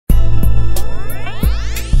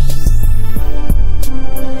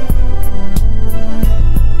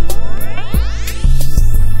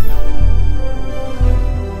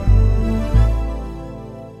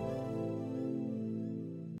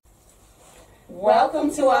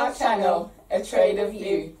Welcome to our channel, A Trade of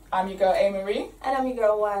You. I'm your girl A-Marie. And I'm your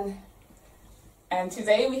girl Juan. And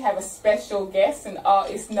today we have a special guest, an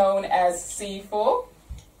artist known as C4.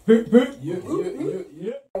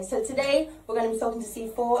 So today we're going to be talking to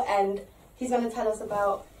C4 and he's going to tell us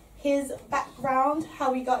about his background,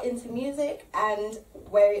 how he got into music and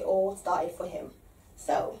where it all started for him.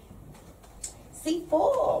 So,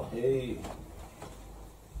 C4. Hey.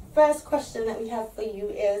 First question that we have for you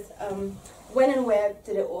is, when and where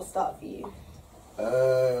did it all start for you?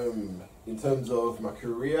 In terms of my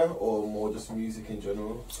career or more just music in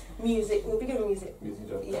general? Music. We'll begin with music. Music in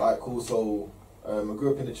general. Yeah. Alright, cool. So, I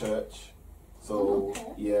grew up in the church. So,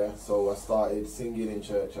 yeah, so I started singing in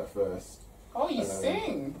church at first. Oh, you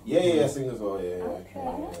sing? Yeah, I sing as well, yeah. Okay.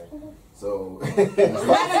 Yeah. So...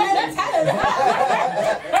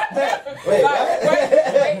 Wait.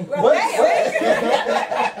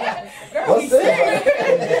 What's that?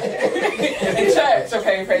 In church,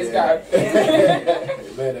 okay, praise God.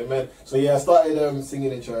 Amen. So yeah, I started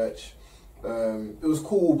singing in church. It was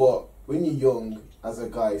cool, but when you're young, as a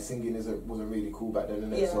guy, singing wasn't really cool back then,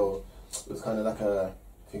 innit? Yeah. So it was kind of like a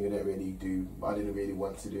thing I didn't really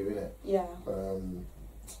want to do, innit? Yeah.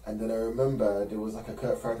 And then I remember there was like a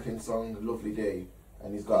Kurt Franklin song, "Lovely Day,"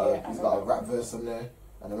 and he's got a rap verse on there.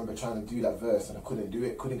 And I remember trying to do that verse and I couldn't do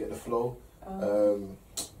it, couldn't get the flow.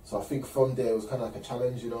 So I think from there it was kind of like a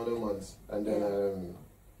challenge, you know, them ones. And then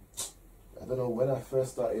I don't know when I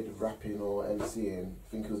first started rapping or MCing. I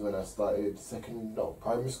think it was when I started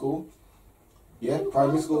primary school. Yeah,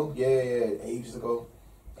 primary school. Yeah, ages ago.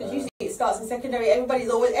 Because usually it starts in secondary.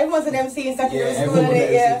 Everyone's an MC in secondary school, everyone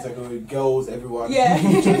isn't it? in secondary, girls, everyone. Yeah.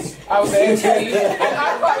 I was an MC, and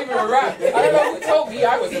I can't even rap. I don't know who told me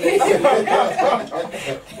I was an MC.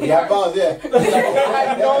 We had bars, yeah. I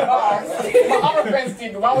had no bars. My other friends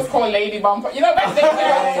did. One was called Lady Bumper. You know, back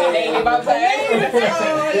then, Lady Bumper.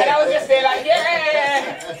 And I was just there like,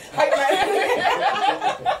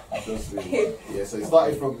 Yeah, so it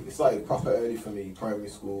started proper early for me, primary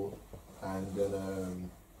school, and then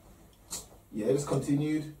it just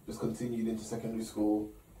continued into secondary school.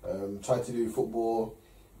 Tried to do football,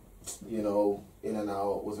 you know, in and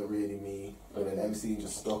out, wasn't really me. But then MCing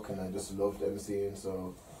just stuck, and I just loved MCing.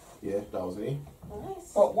 So yeah, that was me.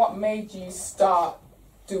 Nice. But what made you start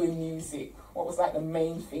doing music? What was like the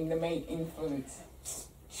main thing, the main influence?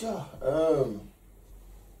 Yeah.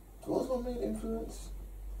 What was my main influence?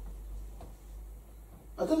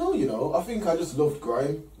 I don't know, you know. I think I just loved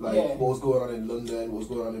grime. Like what was going on in London, what was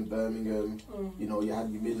going on in Birmingham. You know, you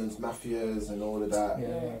had your Midlands Mafias and all of that.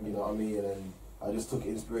 Yeah. You know what I mean? And I just took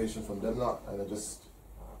inspiration from them lot, and I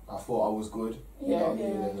thought I was good. You know what I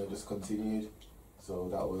mean? And I just continued. So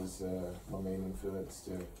that was my main influence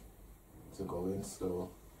to go in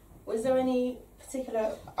still. Was there any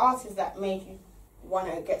particular artist that made you want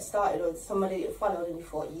to get started, or somebody that you followed and you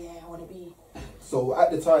thought, yeah, I want to be? So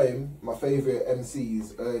at the time, my favourite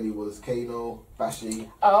MCs early was Kano,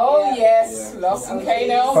 Bashi. Oh yes, Yeah. Lost and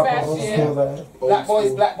Kano, Bashi. Black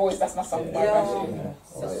Boys, that's my song.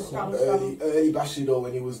 Early Bashi though,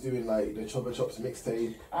 when he was doing like the Chubba Chops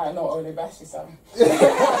mixtape. I know only Bashi song. I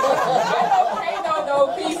know Kano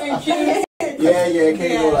though, P's and Q's. Yeah,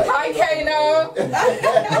 Kano. Like, hi Kano.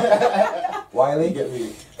 Wiley, get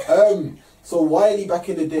me. So Wiley back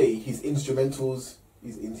in the day, his instrumentals,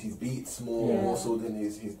 his beats more so than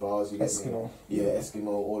his bars. You get Eskimo. Me? Yeah, Eskimo,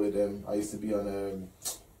 all of them. I used to be on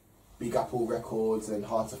Big Apple Records and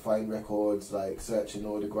Hard to Find Records, like searching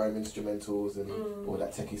all the grime instrumentals and all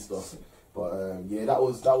that techie stuff. But that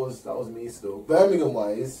was me still. Birmingham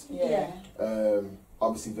wise,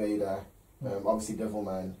 obviously Vader, obviously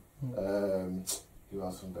Devilman. Who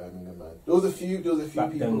else from Birmingham, man? There was a few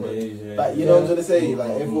back people. days, Like, you know what I'm trying to say?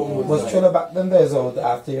 Like, everyone was Triller back then days or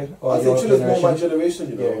after you? I think Triller's more my generation,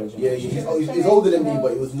 you know. Yeah, he's older than me,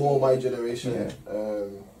 but it was more my generation.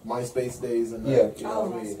 MySpace days and that. You know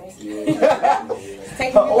what I mean? Taking me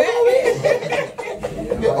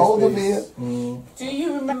back. Older me. Do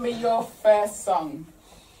you remember your first song?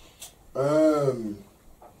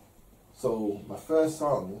 So my first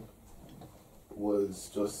song was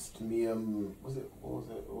just me and what was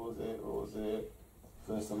it?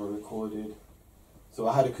 First time I recorded. So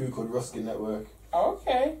I had a crew called Ruskin Network.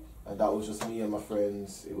 Okay. And that was just me and my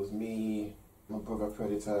friends. It was me, my brother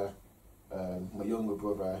Predator, my younger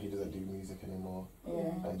brother, he doesn't do music anymore.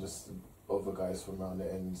 Yeah. And just other guys from around the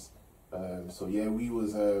ends. So yeah, we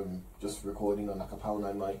was just recording on like a Pound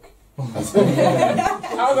 9 mic. I was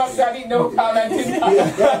upset, I didn't know Pound 9 didn't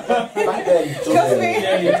have. Back then,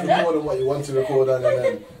 you could record on what you want to record on, and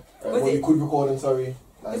then you could record on, sorry.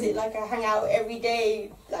 Was it like a hangout every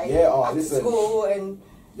day, like yeah, after school and?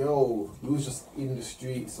 yo, we was just in the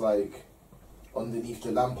streets, like, underneath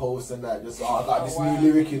the lamppost and that, just, I got this new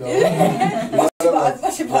lyric, you know. We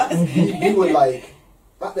were like,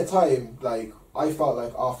 at the time, like, I felt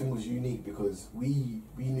like our thing was unique because we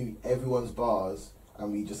knew everyone's bars and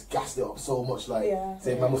we just gassed it up so much, like,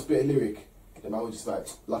 say, man will spit a lyric, then man would just, like,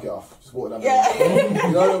 lock it off, just walk down the road.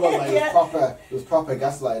 You know what I mean? Like, it was proper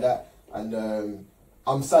gas like that. And,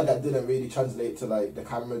 I'm sad that didn't really translate to like the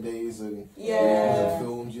camera days and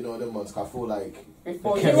films, you know, them ones. I feel like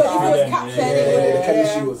before the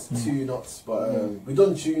chemistry was too nuts. But we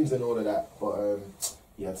done tunes and all of that. But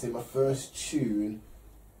I'd say my first tune,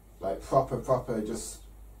 like proper, just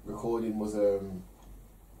recording was it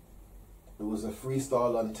was a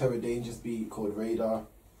freestyle on Terror Danger's beat called Radar,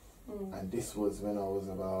 and this was when I was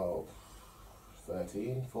about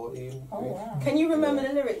 13, 14. Oh, wow. Can you remember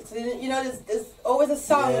the lyrics? You know, there's always a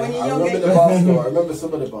song when you're younger. I remember the bars though. I remember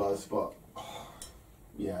some of the bars, but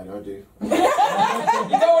yeah, I do. You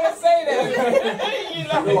don't want to say that. You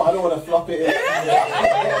know what? I don't want to flop it in.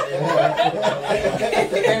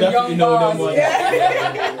 Them young bars.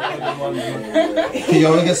 You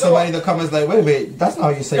always get somebody in the comments like, wait, that's not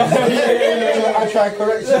how you say it. I try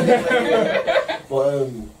correction. But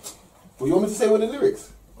you want me to say what the lyrics?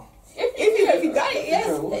 If you got it,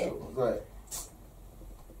 yes. Right. It's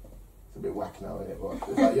a bit whack now, isn't it? But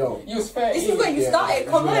it's like, yo. You was 13. This is where you started.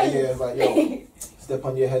 Come on. Yeah, it's like, yo. Step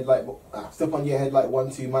on your head like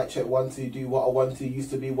 1, 2. Mic check 1, 2. Do what I want to. Used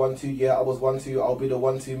to be 1, 2. Yeah, I was 1, 2. I'll be the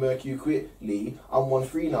 1, 2. Murk you quickly. I'm 1,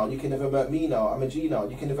 3 now. You can never murk me now. I'm a G now.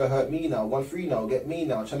 You can never hurt me now. 1, 3 now. Get me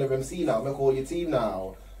now. Channel MC now. Make all your team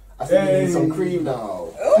now. I think you need some cream now.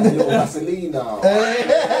 A little Vaseline now. Okay.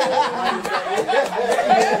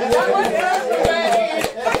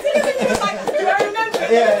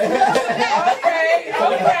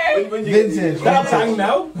 Vintage. That tang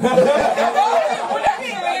now.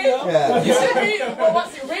 You should be, well,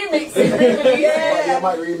 what's your remix? Yeah, I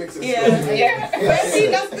might remix it. Yeah.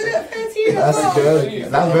 13, that's good at 13 That's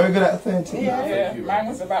good. That's very good at 13. Yeah. Mine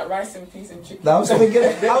was about rice and peas and chicken. That was thinking.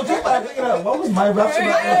 I was just like, what was my rap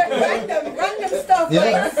about? Random stuff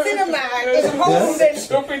like cinema in homes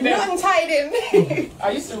and nothing tied in.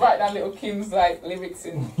 I used to write down little Kim's like lyrics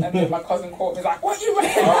and then my cousin caught me like, what you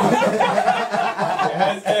writing?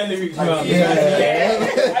 Lyrics, And I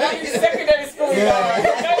used secondary school.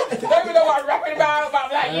 Don't even know what I'm rapping about, but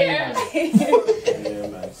I'm like, yeah,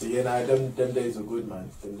 man. So them days are good,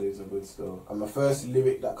 man. Them days are good still. And my first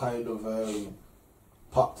lyric that kind of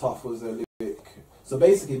popped off was a lyric. So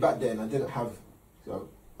basically back then I didn't have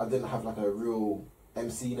like a real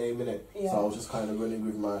MC name in it. So I was just kind of running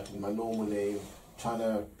with my normal name, trying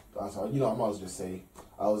to, I might as well just say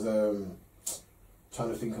I was trying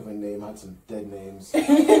to think of a name. I had some dead names.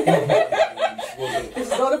 It's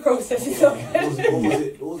not a process. What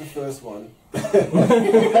was the first one? He's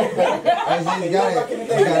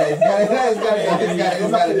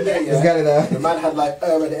got it. The man had like at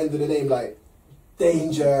the end of the name, like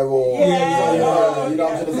Danger or you know what I'm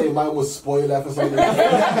trying to say. Mine was Spoiler for something. And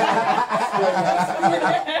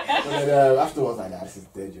then afterwards, like, nah, this is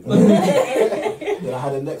dead. You know? Then I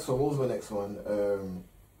had the next one. What was my next one?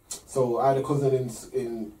 So I had a cousin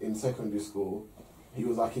in secondary school. He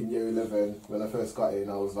was like in year 11 when I first got in.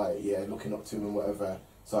 I was like, looking up to him and whatever.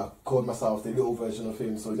 So I called myself the little version of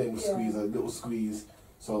him. So his name was Squeeze, a little Squeeze.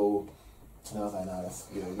 So and I was like, nah, that's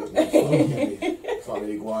it's not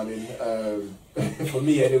really going in. For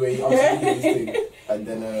me anyway, I'm just doing this thing. And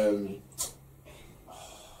then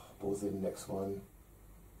what was the next one?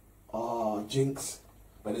 Jinx.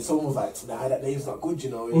 But then someone was like, nah, that name's not good,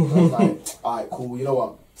 you know. And I was like, alright, cool, you know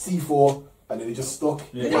what? C4. And then it just stuck.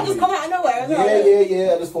 Did that just come out of nowhere?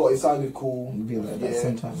 Yeah. I just thought it sounded cool. Be like that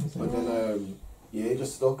sometimes. But then, it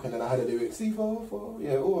just stuck. And then I had a lyric, C4,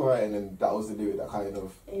 alright. And then that was the lyric that kind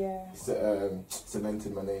of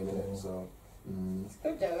cemented my name in it. So, it's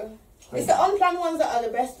good though. It's the unplanned ones that are the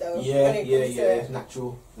best though. Yeah.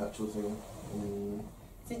 Natural thing.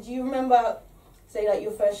 Did you remember, say, like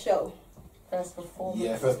your first show? First performance.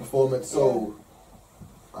 Yeah, first performance. So,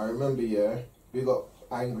 I remember, we got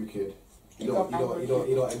Angry Kid. You don't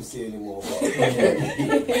MC anymore. But Look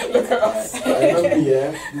at us. I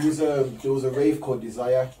remember, there was a rave called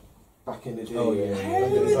Desire back in the day. Oh, yeah.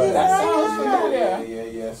 That sounds familiar.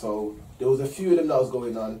 Yeah. So there was a few of them that was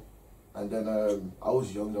going on, and then I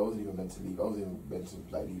was young. I wasn't even meant to leave. I wasn't even meant to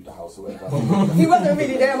like leave the house or whatever. He wasn't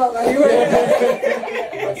really there, man.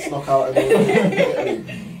 I snuck out and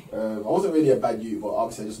I wasn't really a bad youth, but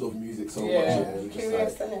obviously I just love music so much.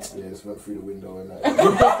 Curious, innit? Just went through the window and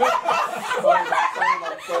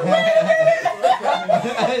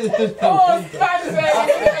Oh, fancy!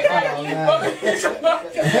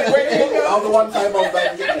 That was the one time I was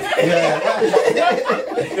like, yeah.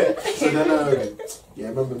 So then, yeah, I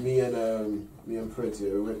remember me and Fred,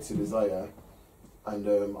 yeah, we went to Desire, and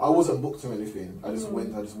I wasn't booked or anything. I just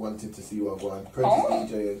went. I just wanted to see what I wanted. Fred was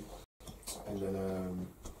DJing, and then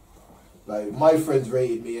like my friends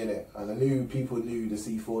rated me in it, and I knew people knew the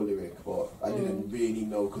C4 lyric, but I didn't really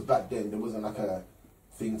know because back then there wasn't like a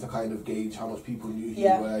thing to kind of gauge how much people knew who you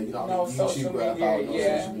were. You know, no YouTube were about, no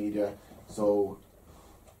social media, so.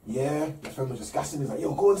 Yeah, my friend was just gassing me. He's like,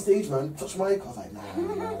 yo, go on stage, man. Touch mic. I was like, nah.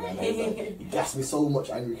 He gassed me so much.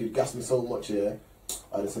 Angry kid gassed me so much, yeah.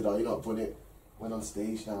 I just said, oh, you know what, bun it. Went on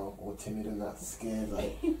stage now, all timid and that, scared.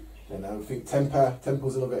 Like, then I think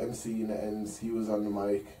Temper's another MC in the ends. He was on the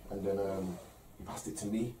mic, and then he passed it to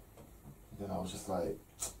me. And then I was just like,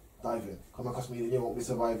 dive in. Come across me, you won't be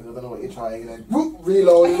surviving. I don't know what you're trying. And then whoop,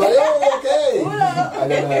 reload. He's like, oh, okay.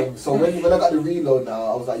 And then so when I got the reload now,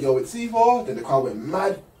 I was like, yo, it's C4. Then the crowd went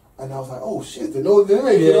mad. And I was like, oh shit, they know the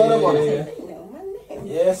lyric, you know what I mean?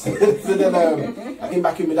 Yes. So then I came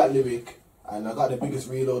back in with that lyric, and I got the biggest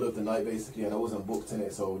reload of the night basically, and I wasn't booked in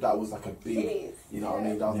it, so that was like a big, you know what I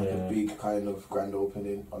mean? That was like a big kind of grand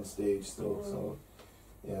opening on stage still. So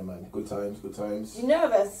yeah, man, good times. You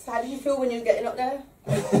nervous? How did you feel when you were getting up there?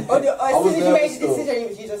 Or as soon as you made the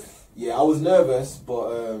decision, you just... Yeah, I was nervous,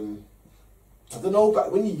 but I don't know,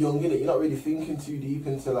 but when you're young, innit, you're not really thinking too deep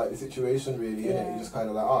into like the situation really, innit? You're just kind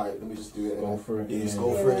of like, alright, let me just do it. Go for it. Yeah, just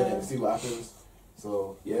go for it and see what happens.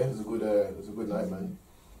 So yeah, it was a good night, man.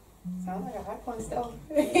 Sounds like a hard one still.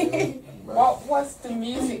 What was the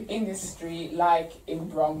music industry like in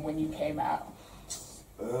Brum when you came out?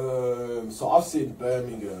 So I've seen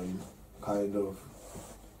Birmingham kind of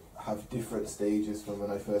have different stages from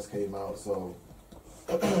when I first came out. So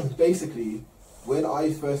basically, when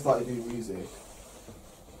I first started doing music,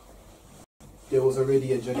 there was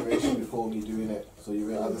already a generation before me doing it. So you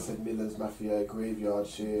realize, as I said, Midlands Mafia, Graveyard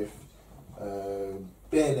Shift,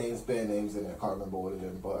 bare names in it. I can't remember all of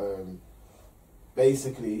them, but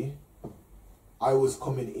basically, I was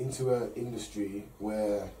coming into an industry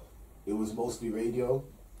where it was mostly radio.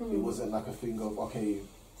 It wasn't like a thing of, okay,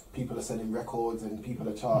 people are selling records and people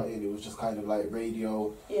are charting. It was just kind of like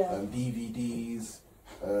radio, DVDs.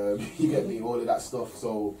 You get me, all of that stuff.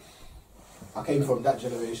 So I came from that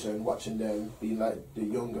generation, watching them, being like the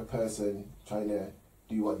younger person trying to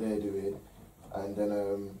do what they're doing. And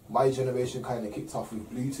then my generation kind of kicked off with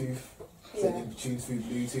Bluetooth, sending tunes through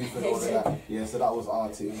Bluetooth and all of that. Yeah, so that was our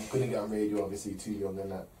team. Couldn't get on radio, obviously, too young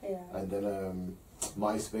and that. And then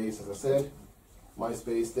MySpace, as I said,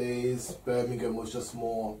 MySpace days. Birmingham was just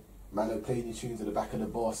more, man, playing your tunes at the back of the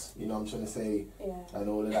bus, you know what I'm trying to say, and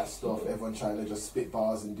all of that stuff. Everyone trying to just spit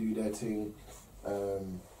bars and do their thing.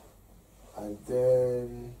 And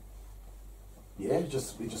then, yeah, it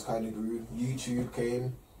just kind of grew. YouTube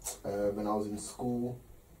came when I was in school.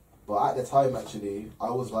 But at the time, actually,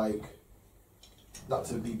 I was like, not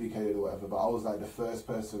to be big-headed or whatever, but I was like the first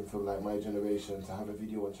person from like my generation to have a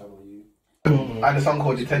video on Channel U. I had a song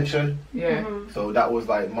called Detention. Yeah. So that was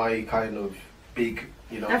like my kind of big,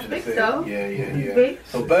 you know. That's big though. Yeah.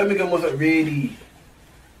 So Birmingham wasn't really,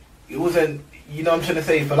 it wasn't, you know what I'm trying to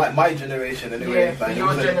say, for like my generation anyway. Yeah, like,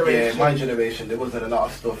 your generation. Yeah, my generation, there wasn't a lot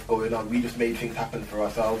of stuff going on. We just made things happen for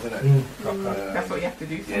ourselves, innit? That's what you have to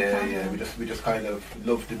do sometimes. Yeah. We just kind of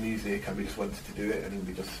loved the music and we just wanted to do it and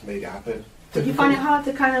we just made it happen. Did you find it hard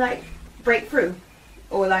to kind of like break through?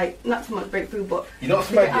 Or like, not so much breakthrough, but... You know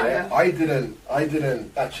what's mad, yeah? I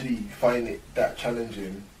didn't actually find it that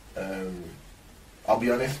challenging. I'll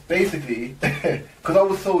be honest. Basically, because I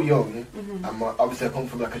was so young, and obviously I come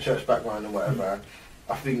from like a church background and whatever,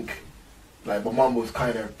 I think like my mum was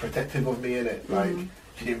kind of protective of me, innit? Like,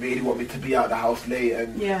 she didn't really want me to be out the house late,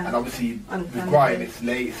 and obviously with Grime, it's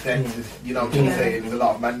late, it's sex, you know what I'm trying to say, there's a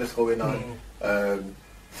lot of madness going on.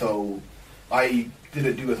 So I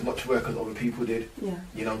didn't do as much work as other people did,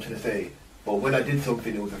 you know what I'm trying to say. But when I did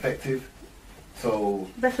something, it was effective. So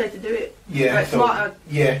best way to do it. Yeah, like so smarter.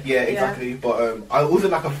 Yeah, exactly. But I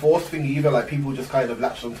wasn't like a forced thing either. Like people just kind of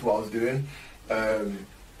latched onto what I was doing.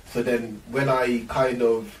 So then when I kind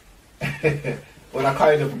of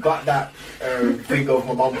got that thing of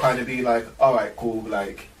my mum kind of being like, all right, cool,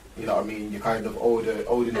 like, you know what I mean? You're kind of old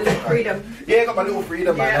enough. Freedom. Yeah, I got my little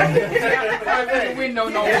freedom, man. Yeah. Window,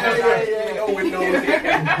 no. Little windows.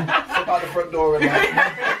 Step out the front door and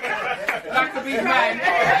that. That could be mine.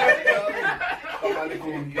 You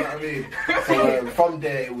know what I mean? So from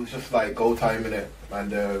there it was just like go time in it,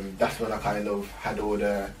 and that's when I kind of had all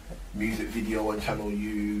the music video on Channel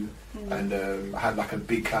U, and I had like a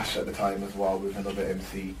big clash at the time as well with another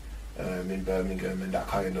MC. in Birmingham, and that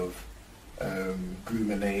kind of grew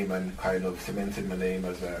my name and kind of cemented my name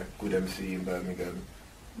as a good MC in Birmingham.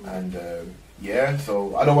 And yeah,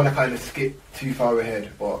 so I don't want to kind of skip too far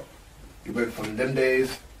ahead, but it went from them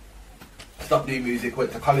days, stopped doing music,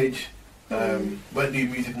 went to college, weren't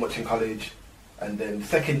doing music much in college, and then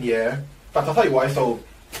second year, in fact I'll tell you why, so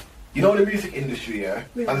you know the music industry, yeah?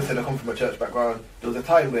 As I said, I come from a church background. There was a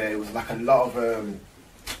time where it was like a lot of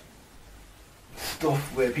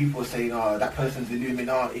stuff where people were saying, oh, that person's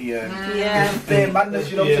Illuminati and their madness,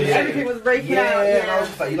 you know what I'm saying? Everything was breaking out. And I was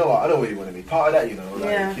just like, you know what, I don't really want to be part of that, you know,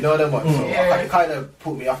 like, you know what I mean? So it kind of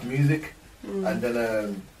put me off music, and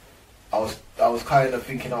then I was kind of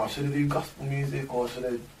thinking, oh, should I do gospel music or should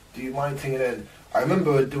I do my thing? And then I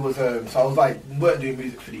remember there was, so I was like, weren't doing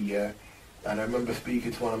music for the year. And I remember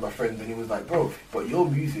speaking to one of my friends and he was like, bro, but your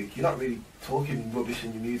music, you're not really talking rubbish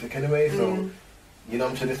in your music anyway, so, you know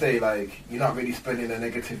what I'm trying to say, like, you're not really spreading a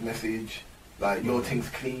negative message, like, your thing's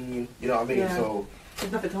clean, you know what I mean, so...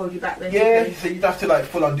 There's nothing to hold you back there. Yeah, so you'd have to, like,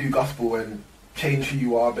 full on do gospel and change who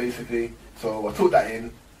you are, basically. So I took that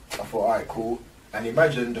in, I thought, alright, cool. And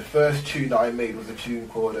imagine the first tune that I made was a tune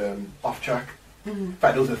called Off Track. In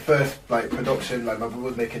fact, it was the first, like, production, like, my brother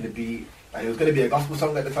was making the beat, and it was going to be a gospel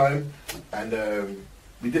song at the time, and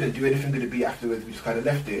we didn't do anything to the beat afterwards, we just kind of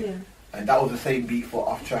left it, and that was the same beat for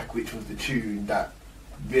Off Track, which was the tune that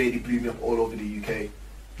really blew me up all over the UK.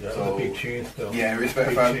 Yeah, so, a big tune still. Yeah,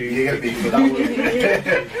 respect fam, you get me, so that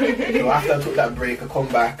was so after I took that break, I come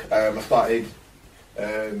back, I started,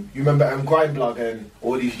 you remember Grime blog and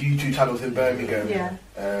all these YouTube channels in Birmingham,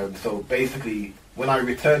 so basically, when I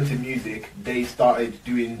returned to music, they started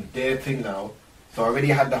doing their thing now. So I already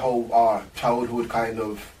had the whole childhood kind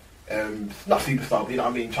of, not superstar, but you know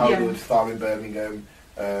what I mean, childhood star in Birmingham,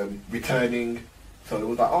 returning. So it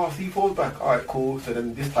was like, oh, C4's back, alright, cool. So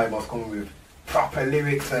then this time I was coming with proper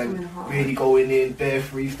lyrics and really going in, bare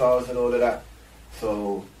freestyles and all of that.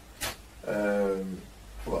 So,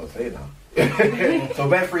 what I was saying now. So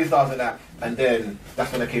bare freestyles and that, and then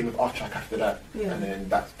that's when I came with Off Track after that. And then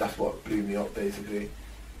that's what blew me up basically.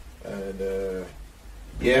 And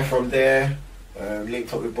yeah, from there,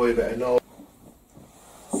 linked up with Boy Better Know.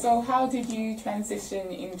 So how did you transition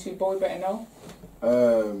into Boy Better Know?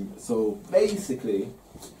 So basically,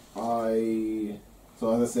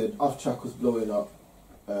 so as I said, Off Track was blowing up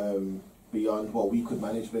beyond what we could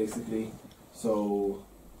manage basically. So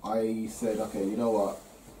I said, okay, you know what?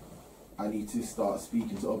 I need to start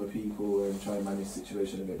speaking to other people and try and manage the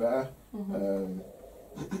situation a bit better.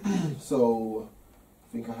 So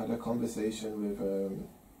I think I had a conversation with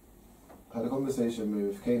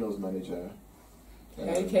Kano's manager.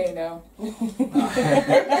 Hey Kano.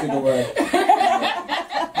 Single word. I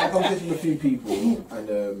had a conversation with a few people, and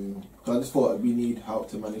cause I just thought we need help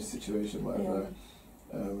to manage the situation, whatever.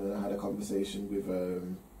 And I had a conversation with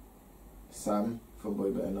Sam from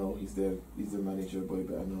Boy Better Know. He's the manager of Boy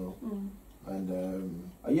Better Know. And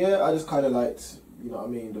yeah, I just kind of liked, you know what I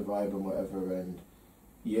mean, the vibe and whatever. And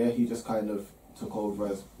yeah, he just kind of took over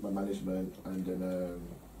as my management, and then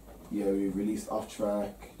yeah, we released Off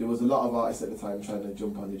Track. There was a lot of artists at the time trying to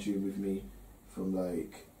jump on the tune with me, from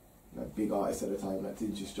like big artists at the time like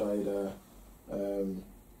Tingy Strider,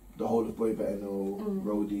 the whole of Boy Better Know,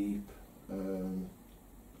 Roll Deep.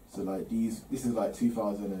 So like this is like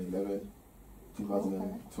 2011,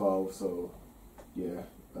 2012. So yeah,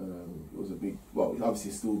 it was a big. Well,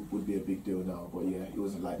 obviously it still would be a big deal now, but yeah, it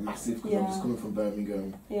was like massive because I'm just coming from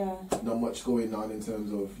Birmingham. Not much going on in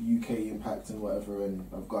terms of UK impact and whatever, and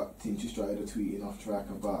I've got Tingy Strider tweeting Off Track.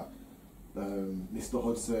 I've got Mr.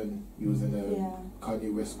 Hudson. He was in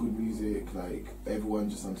Kanye West Good Music. Like everyone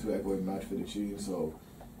just on Twitter going mad for the tune. So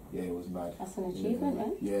yeah, it was mad. That's an achievement,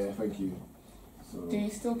 man. Yeah, thank you. So, do you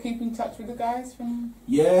still keep in touch with the guys from?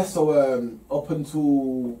 Yeah, so up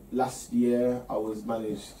until last year I was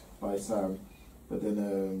managed by Sam, but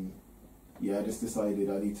then yeah, I just decided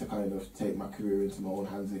I need to kind of take my career into my own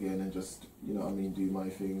hands again and just, you know what I mean, do my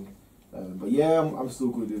thing. But yeah, I'm still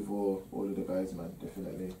good with all of the guys, man,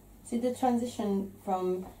 definitely. So the transition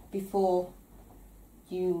from before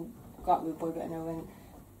you got with Boy Better Know, and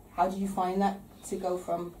how did you find that to go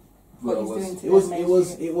from what Well, he's doing to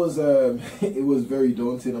it was very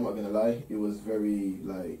daunting. I'm not gonna lie. It was very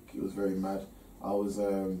mad. I was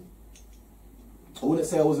I wouldn't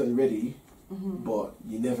say I wasn't ready, but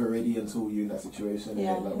you're never ready until you're in that situation.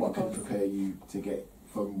 Yeah, and like what can prepare you to get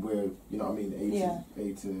from where, you know what I mean,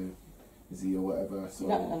 A to Z or whatever. So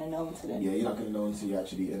you're not gonna know until then. Yeah, you're not gonna know until you're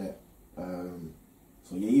actually in it.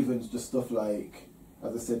 So yeah, even just stuff like,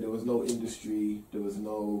 as I said, there was no industry, there was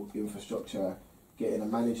no infrastructure. Getting a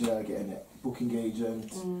manager, getting a booking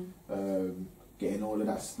agent, getting all of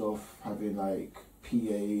that stuff, having like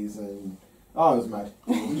PAs and it was mad.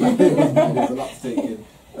 It was mad. There's a lot to take in.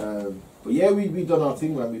 But yeah, we done our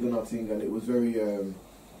thing, man. We done our thing, and it was very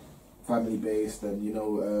family based. And you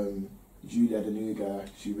know, Julia, the new guy,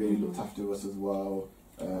 she really looked after us as well.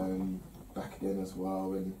 Back then as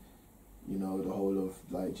well, and you know, the whole of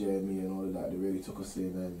like Jeremy and all of that, they really took us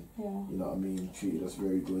in, and you know what I mean, treated us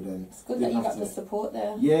very good. And it's good that you got the support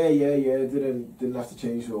there. Yeah. Didn't have to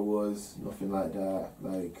change who I was, nothing like that.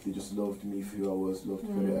 Like they just loved me for who I was, loved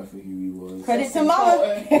Predator for who he was. Credit to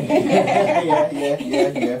mama.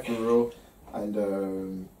 yeah, for real. And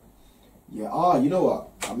you know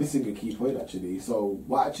what? I'm missing a key point actually. So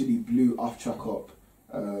what actually blew Off Track up?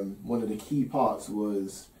 One of the key parts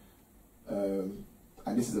was.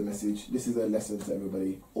 And this is a message, this is a lesson to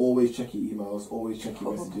everybody. Always check your emails, always check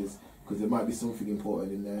your messages, because there might be something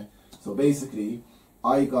important in there. So basically,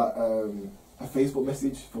 I got a Facebook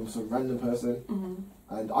message from some random person,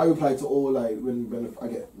 and I reply to all, like, when I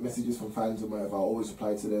get messages from fans or whatever, I always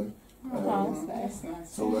reply to them. That's nice.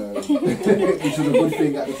 So, which was a good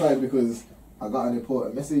thing at the time, because I got an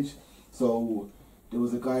important message. So, there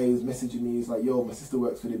was a guy who was messaging me, he's like, yo, my sister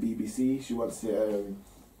works for the BBC, she wants to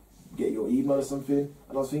get your email or something,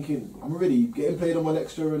 and I was thinking, I'm already getting paid on my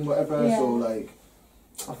extra and whatever, so like,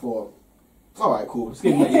 I thought, alright, cool, just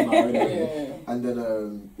give me my email anyway. And then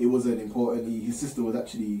it was an important, his sister was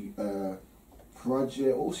actually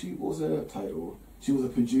project, what was her title? She was a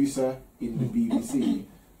producer in the BBC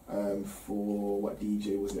for, what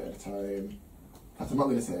DJ was it at the time? I'm not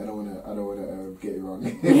gonna say it, I don't wanna get it wrong.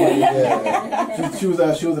 She was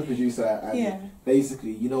a producer, and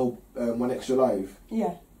basically, you know, One Extra Live.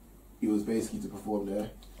 He was basically to perform there.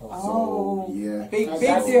 So yeah, big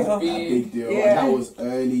deal. Big deal. And that was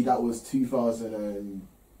early. That was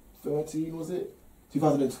 2013, was it?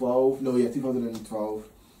 2012. No, 2012.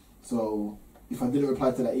 So if I didn't reply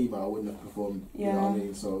to that email, I wouldn't have performed. You know what I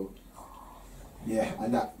mean? So yeah,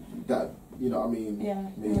 and that you know what I mean. Yeah.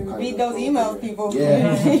 Read those emails, people.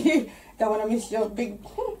 Yeah. Don't want to miss your big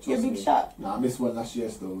shot. Nah, I missed one last year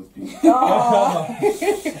still with people.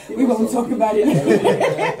 We won't talk about it.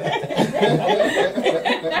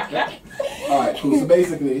 Alright, cool. So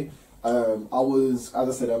basically, I was, as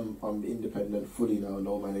I said, I'm independent fully now,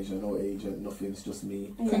 no manager, no agent, nothing, it's just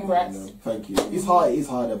me. Congrats. And, thank you. It's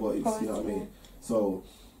harder, but it's, you know what I mean. So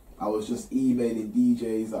I was just emailing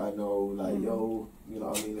DJs that I know, like, yo, you know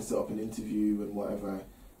what I mean, let's set up an interview and whatever.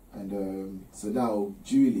 And so now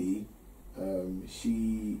Julie,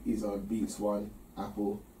 she is on Beats One,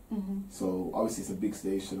 Apple. So obviously it's a big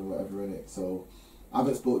station or whatever in it. So I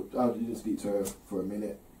didn't speak to her for a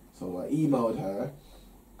minute. So I emailed her,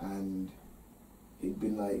 and it'd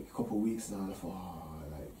been like a couple of weeks now, and I thought,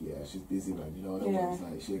 she's busy, man. You know,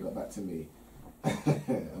 like she ain't got back to me.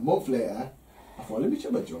 A month later, I thought, let me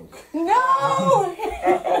check my junk. No!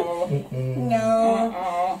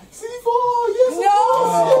 No. C4, yes, no!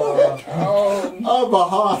 Oh, my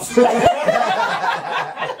heart.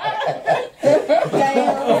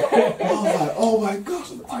 Damn. I was like, oh my gosh.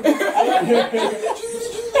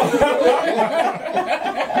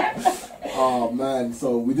 Oh man,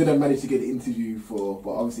 so we didn't manage to get the interview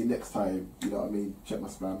but obviously next time, you know what I mean, check my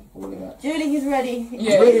spam, all of that. Julie, he's ready.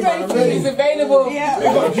 Yeah, ready, man, I'm ready. He's available. Yeah. We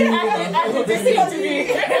got Julie, After this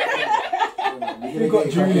interview. We got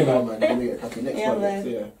Julie, man. We're gonna get cracking next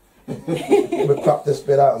project. We'll crop this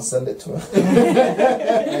bit out and send it to her.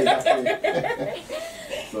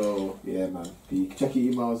 So yeah, man. Check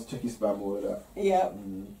your emails, check your spam, all of that. Yeah.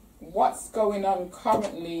 What's going on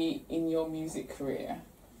currently in your music career?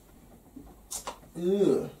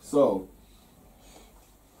 So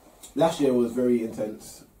last year was very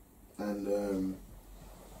intense, and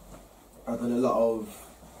I've done a lot of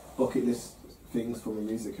bucket list things for my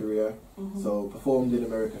music career. So performed in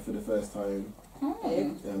America for the first time.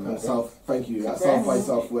 At South by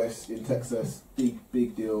Southwest in Texas,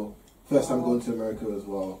 big deal. First time going to America as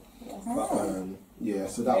well.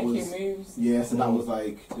 So that was that was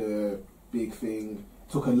like the big thing.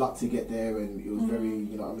 Took a lot to get there, and it was very,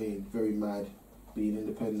 you know what I mean, very mad. Being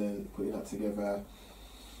independent, putting that together.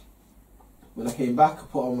 When I came back, I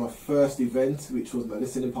put on my first event, which was my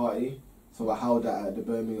listening party. So I held that at the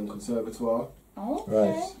Birmingham Conservatoire.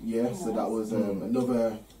 Right. Yeah, so that was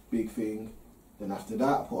another big thing. Then after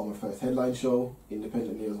that, I put on my first headline show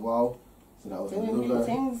independently as well. So that was another,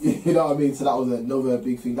 you know what I mean? So that was another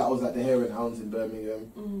big thing. That was at the Hare and Hounds in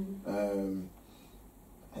Birmingham.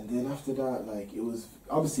 And then after that, like, it was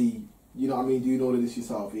obviously, you know what I mean, doing all of this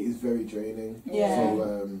yourself, it is very draining. Yeah. So,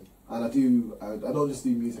 and I don't just do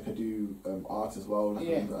music, I do art as well. Like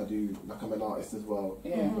I do, like I'm an artist as well.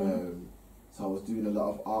 Yeah. So I was doing a lot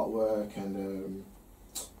of artwork and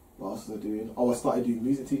what else was I doing? Oh, I started doing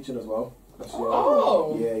music teaching as well.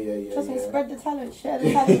 Oh. Yeah. Trust me, spread the talent, share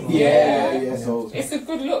the talent. Yeah. So it's a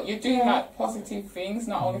good look. You're doing like positive things,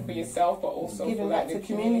 not only for yourself but also Giving for like back the to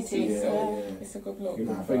community. community, So yeah. it's a good look.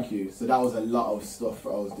 Nah, thank you. So that was a lot of stuff that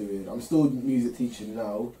I was doing. I'm still music teaching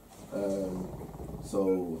now.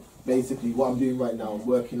 So basically what I'm doing right now, I'm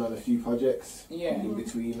working on a few projects in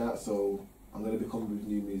between that. So I'm going to be coming with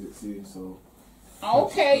new music soon. So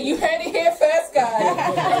okay, you heard it here first,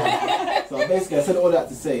 guys. so basically I said all that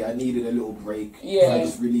to say I needed a little break. Yeah. So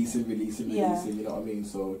just releasing, Yeah. you know what I mean?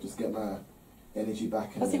 So just get my energy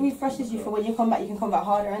back. Plus, it refreshes you for when you come back, you can come back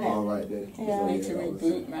harder, innit? All right then. Yeah. You need to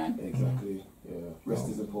reboot, man. Exactly. Yeah. Rest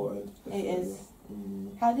is important. It is.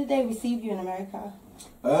 Mm. How did they receive you in America?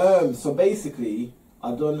 So basically,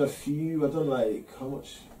 I've done like how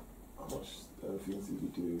much things did we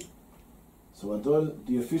do? So I've done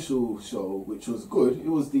the official show, which was good. It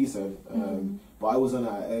was decent, but I was on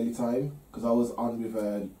at an early time because I was on with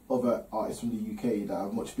other artists from the UK that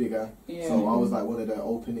are much bigger. Yeah. So I was like one of the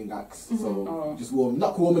opening acts. So just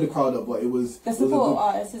not warming the crowd up, but it was The support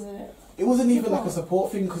artist, isn't it? It wasn't even like a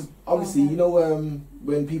support thing because obviously you know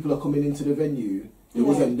when people are coming into the venue, there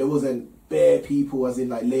wasn't bare people as in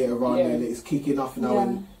like later on and it's kicking off now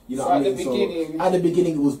and you know So what I at mean. the beginning. So at the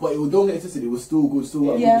beginning it was, but don't get twisted, it was still good, still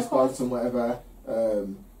got good response and whatever.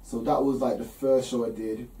 So that was like the first show I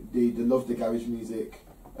did. They loved the garage music,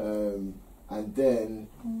 and then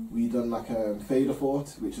we done like Fader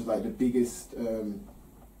Fort, which was like the biggest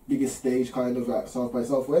stage kind of like South by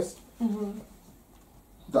Southwest.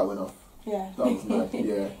 That went off. Yeah. That was mad.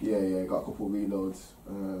 Yeah. Got a couple of reloads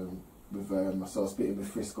with myself spitting with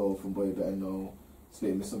Frisco from Boy Better Know,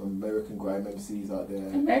 spitting with some American Grime MCs out there.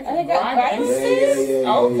 American got Grime MCs?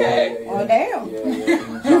 Yeah. Okay. Oh, damn. Yeah.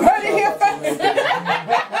 You heard it here first.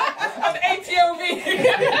 On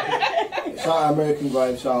ATOV. Shout out American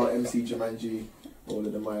Grime, shout out MC Jumanji, all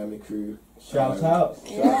of the Miami crew. Shout out.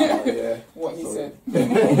 Shout out, yeah. What he said.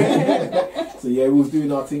 So yeah, we was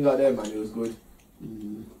doing our thing out there, man. It was good.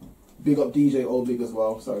 Big up DJ Old Big as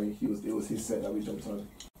well. Sorry, it was his set that we jumped on.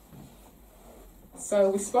 So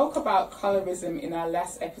we spoke about colorism in our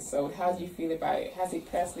last episode. How do you feel about it? Has it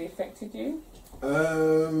personally affected you?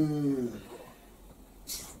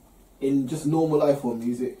 In just normal life or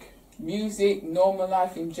music? Music, normal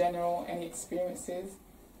life in general, any experiences?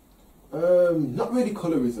 Not really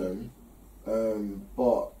colorism,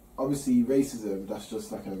 but obviously racism. That's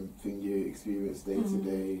just like a thing you experience day to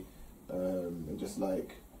day, and just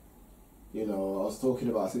like, you know, I was talking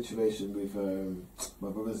about a situation with my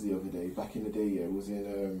brothers the other day. Back in the day, yeah, was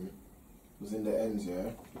in the ends, yeah,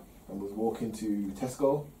 and was walking to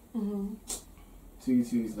Tesco.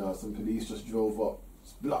 2-2s now. Some police just drove up,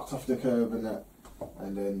 blocked off the curb and that,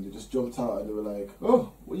 and then they just jumped out and they were like,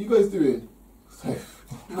 "Oh, what are you guys doing?"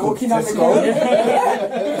 Walking on the curb.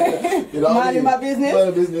 You know, Minding my business.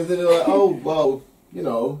 Minding business, and they're like, "Oh, well, you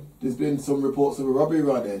know, there's been some reports of a robbery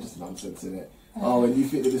around there." Just nonsense in it. Oh, and you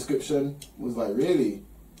fit the description? Was like, really?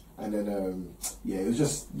 And then, yeah, it was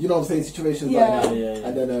just, you know what I'm saying, situations like that. Yeah.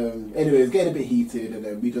 And then, anyway, it was getting a bit heated, and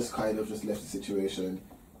then we just kind of just left the situation.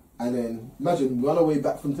 And then, imagine, we're on our way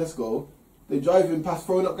back from Tesco, they're driving past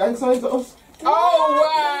throwing up gang signs at us. Oh,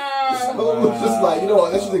 wow! So it was just like, you know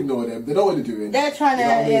what, let's just ignore them. They know what they're doing. They're trying to, You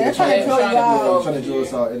know what I mean? they're trying to draw you out. They're trying to draw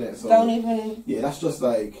us out, innit? So, Don't even. yeah, that's just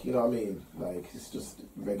like, you know what I mean? Like, it's just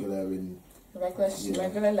regular in...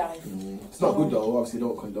 Regular life. It's not good though, obviously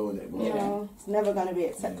don't condone it. But, No, it's never going to be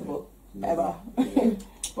acceptable. Never. Ever. Yeah.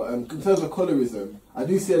 But in terms of colorism, I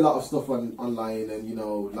do see a lot of stuff online and, you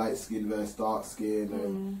know, light skin versus dark skin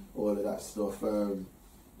and all of that stuff.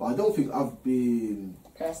 But I don't think I've been...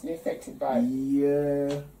 Personally affected by it.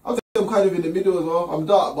 Yeah. I think I'm kind of in the middle as well. I'm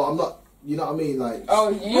dark, but I'm not, you know what I mean? Like... Oh,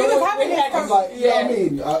 I'm like, you know what I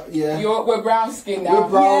mean? Yeah. We're brown skin now. We're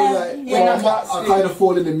brown, Yeah, like, yeah. so I kind of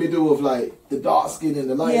fall in the middle of like the dark skin and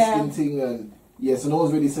the light skin thing, and so no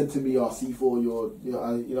one's really said to me, "Oh, C4, you know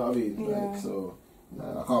what I mean?" Yeah. Like, so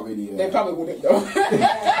I can't really. They probably wouldn't though.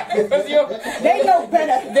 Because They know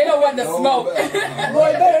better. they don't want the smoke.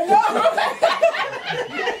 Boy, better know.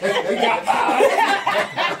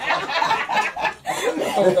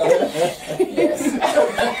 Yes.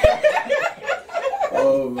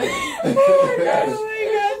 Oh man.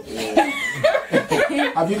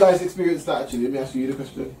 Yeah. Have you guys experienced that actually? Let me ask you the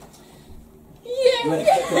question.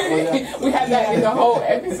 Yeah. We had that in the whole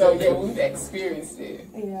episode. Yeah, we've experienced it.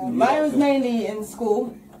 Yeah. Mine was mainly in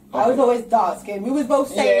school. I was always dark skinned. We was both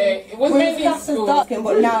saying Yeah, it was mainly in school. dark skin,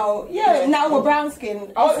 but now, now we're brown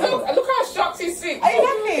skinned. Oh, look how shocked he's sick.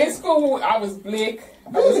 Exactly. In school, I was bleak. I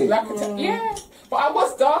was black. Yeah. But I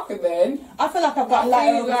was darker then. I feel like I've got I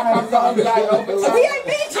light feel over like time. I've got light over time. We ain't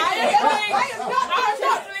bleaching. I'm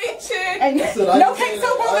not bleaching. And no cake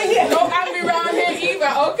soap over here. Don't have me around here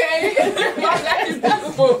either, okay? My life is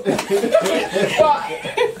beautiful.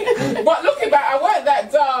 but looking back, I weren't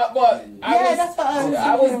that dark, but that's what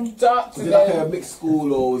I was dark Was it like a today. mixed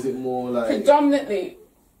school or was it more like... Predominantly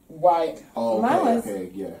white. Oh, okay, Mine was-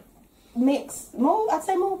 okay, yeah. mixed. More, I'd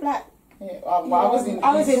say more black. Yeah, well, I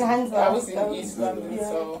was in Hanslow. I was in so- East London, Yeah.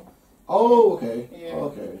 so... Oh, okay. Yeah.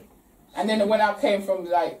 Okay. And then when I came from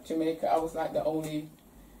like Jamaica, I was like the only.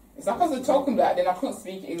 It's like I was a token black. Then I couldn't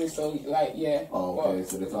speak English, so like yeah. Oh, okay.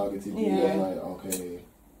 So they targeted you. Yeah. Like, okay.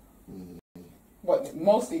 But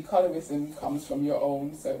mostly colorism comes from your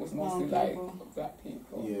own, so it was mostly like black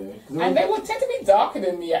people. Yeah. And they would tend to be darker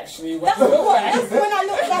than me actually. When That's I look back. when I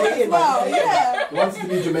look back as well. Yeah. Wanted to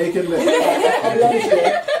be Jamaican. Like, I'll be honest,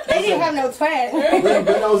 yeah. They didn't have no twin.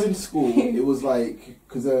 When I was in school, it was like,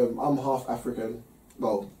 because I'm half African.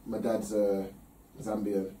 Well, my dad's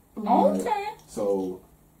Zambian. Okay. So,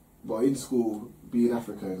 but in school, being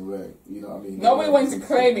African, you know what I mean? Nobody wants to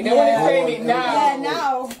claim it. They want to claim it now. Yeah,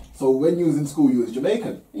 now. So when you was in school, you was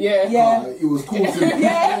Jamaican. Yeah. Yeah. It was cool to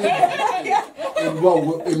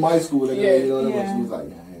in my school, and you know, Yeah. she was like,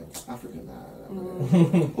 yeah, African, nah.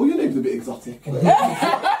 Oh, your name's a bit exotic. Like,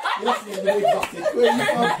 your name's a bit exotic. Where you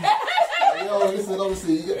from? Yo, listen,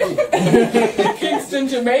 obviously, you get me. Kingston,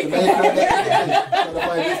 Jamaica. Trying to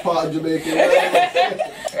find this part of Jamaica.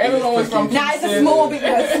 Everyone was from Nah, it's a Kingston.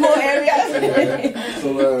 small area. So,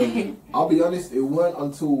 I'll be honest, it weren't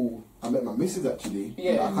until I met my missus actually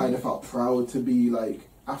that I kind of felt proud to be like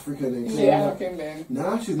African and shit. Yeah, African then.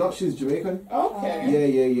 Nah, she's not. She's Jamaican.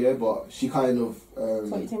 Okay. Yeah. But she kind of.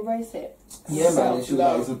 So you to embrace it. Yeah, man. And she was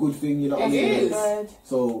like, it's a good thing, you know what I mean? It is. Good.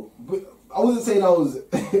 So, but I wasn't saying I was.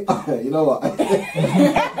 You know what?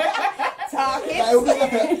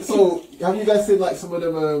 So, have you guys seen like some of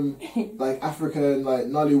them, like African, like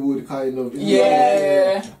Nollywood kind of?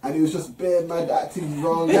 Yeah. And it was just bare mad acting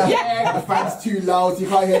wrong. Yeah. The fans too loud, you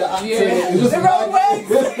can't hear the acting. Yeah. It was just The wrong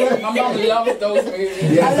mad. My mum loves those movies.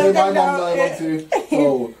 Yeah, I so love my them mum now, like yeah. one too.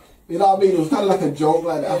 So, you know what I mean? It was kind of like a joke,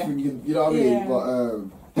 like the African, you know what I mean? Yeah.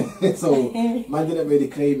 But, so, man didn't really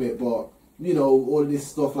claim it, but, you know, all this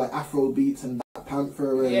stuff like Afro beats and Black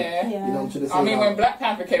Panther and, Yeah. you know, I'm trying to say I mean, when Black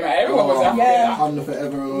Panther came out, everyone was African. Yeah. Wakanda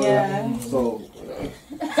forever and all Yeah. that. So,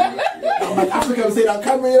 I'm like African saying that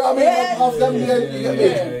camera, you know what I mean? Yeah. Half them, you get me?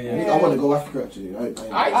 Yeah. I want to go Africa actually. I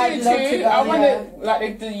I'd do love to too. go, I want yeah. to,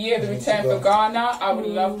 like the year the return for Ghana. I would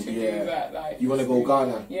love to Yeah. do that. Like, You want to go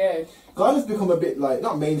Ghana? yeah, Ghana's become a bit like,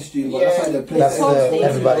 not mainstream, but Yeah. that's like the place. That's that the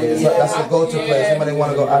everybody. That's the go-to Yeah. place. Somebody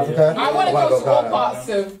want to go Africa. I want to wanna go to all Ghana. parts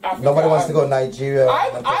of Africa. Nobody wants to go Nigeria.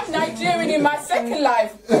 I'm Nigerian in my second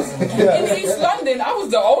life. In East London, I was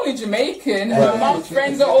the only Jamaican. My Right. mom's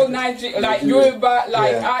friends are all Nigerian, like Yoruba.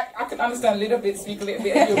 Like Yeah. I can understand a little bit, speak a little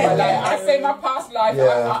bit of Yoruba. Like I say, my past life,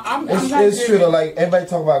 Yeah, I'm it's Nigerian. true though. Like everybody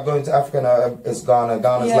talk about going to Africa now, it's Ghana.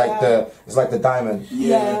 Ghana's Yeah. like the diamond.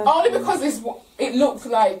 Yeah. Only because it looked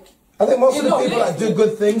like. I think most of the You know, people that do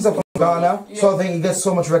good things are from Ghana, so I think it gets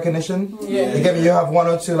so much recognition. Yeah. You get me? You have one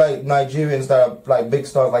or two like Nigerians that are like big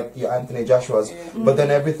stars, like your Anthony Joshua's, but then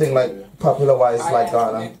everything like popular wise is like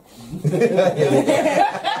Ghana.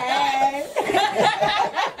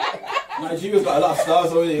 Nigeria's got a lot of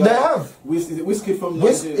stars already. They have. Is it Wizkid from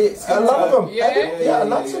Nigeria? A lot of them. Yeah.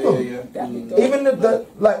 Lots of them. That'd be dope. Even the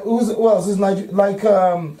like who else is Nigeria? Like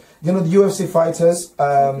you know the UFC fighters,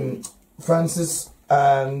 Francis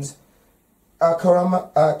and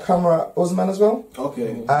Kamara Usman as well,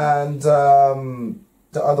 Okay. and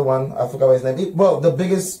the other one I forgot his name.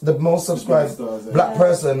 The most subscribed Stars, yeah. black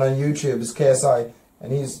person on YouTube is KSI,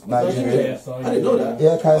 and he's Nigerian. I didn't know that.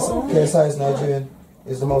 Yeah, KSI is Nigerian.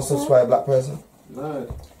 He's the most subscribed black person. No.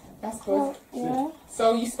 That's good. Yeah.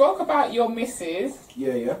 So you spoke about your missus,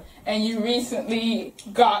 Yeah. and you recently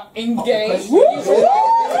got engaged.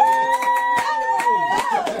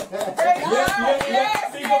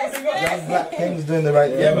 Young black kings doing the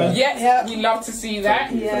right thing. Man. Yes, Yeah. we love to see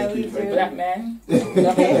that. Yeah, we do. Black man, love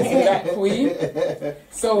to see that queen.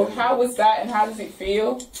 So how was that, and how does it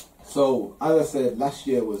feel? So, as I said, last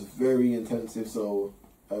year was very intensive. So,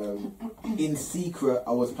 in secret,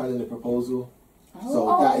 I was planning the proposal.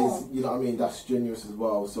 So that is, you know what I mean, that's strenuous as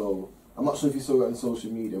well. So, I'm not sure if you saw it on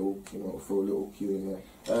social media. We'll, you know, throw a little cue in there.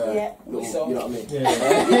 Yeah. We saw. You know what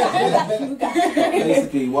I mean?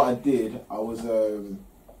 Basically, what I did,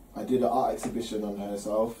 I did an art exhibition on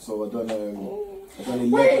herself. So I done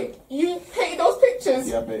 11. Wait, you painted those pictures?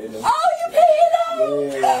 Yeah, I painted them. Oh, you painted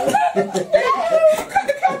them!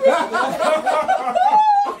 Yeah.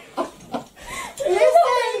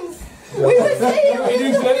 Listen, we were saying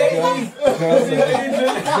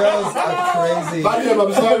Bad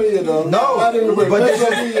I'm sorry, you know. No, Bad them, but this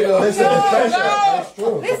pressure me, you know. is pressure. It's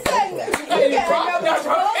true. Listen,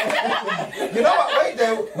 You know what? Wait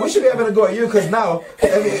there. We should be having a go at you because now,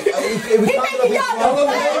 if we can't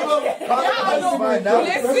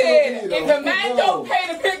listen, if the man don't pay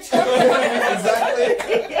the picture. Exactly.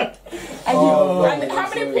 And how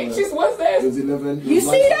many pictures was there? It was 11. you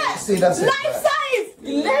see that? See, that's it. Life size.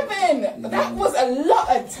 11. That was a lot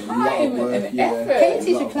of time and effort. Can you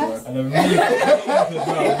teach a class? And a really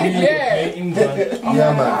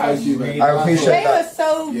Yeah, man. Thank you, man. I appreciate They that. were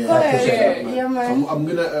so Yeah, good. I appreciate that, man. Yeah, man. I'm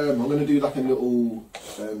gonna do like a little,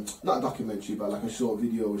 not a documentary, but like a short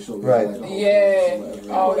video showing Right. like the whole Yeah. process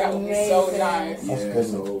or Oh, whatever. that would be so nice. Yeah, good.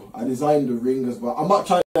 so I designed the ring as well. I'm not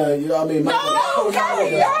trying to, you know what I mean? No,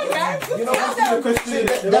 carry on, man. You know what's the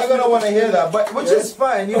question? They're gonna want to hear that, but which is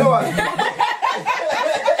fine. You know what?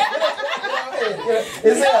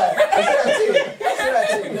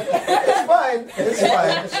 It's fine.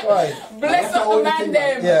 It's fine. Bless up the man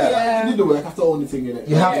them. Yeah. You did the work. That's the only thing in it.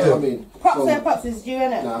 You have to. know what I mean? Props So- there, props is due,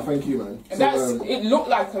 innit? Nah, thank you, man. And So, that's it. Looked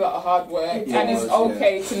like a lot of hard work, It and it's was,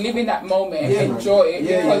 okay to live in that moment, Yeah, man. enjoy it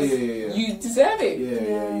Yeah, because yeah. you deserve it.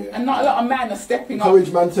 yeah. And not a lot of men are stepping up.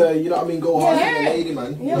 Encourage man to, you know what I mean, go hard Yeah. for the lady,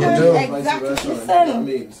 man. Yeah, You man. do. Vice Exactly. versa, man. Listen. You know what I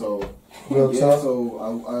mean? So, Real yeah, talk. so I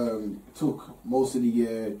took most of the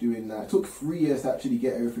year doing that. Took 3 years to actually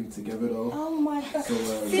get everything together, though. Oh my god. So,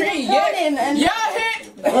 See Three, the turning and Yeah,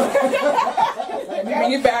 hit.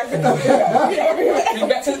 Bring it back. Bring it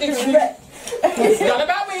back to the It's not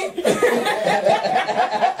about me.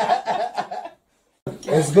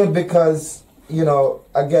 It's good because, you know,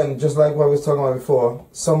 again, just like what we was talking about before,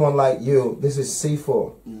 someone like you, this is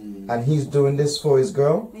C4, and he's doing this for his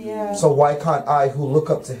girl. yeah. So why can't I, who look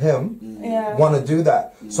up to him, Yeah. want to do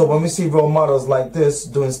that? So when we see role models like this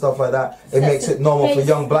doing stuff like that, it makes it normal for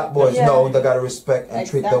young black boys. Yeah. No, they gotta respect and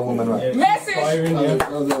treat their woman right. Message. Inspiring, yeah.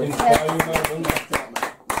 Inspiring, man.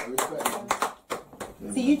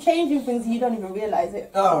 See, you changing things and you don't even realise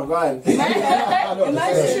it. Oh, right.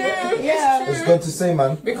 It's true. Yeah. It's good to see,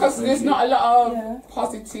 man. Because there's not a lot of Yeah.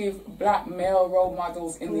 positive black male role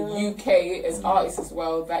models in the UK as artists as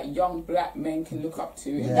well that young black men can look up to.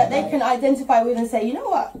 Yeah. That they can identify with and say, you know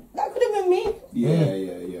what, that could have been me.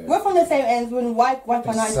 Yeah. We're from the same ends. When why can't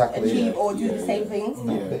Exactly, I achieve yeah. or do Yeah, the same things?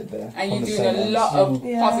 That bit there, And from you're the doing same a lot of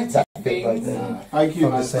Yeah. positive That bit right things. there. Thank you,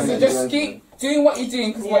 From man. the same So Thank you, just man. keep doing what you're doing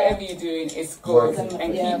because Yeah. whatever you're doing is good Working.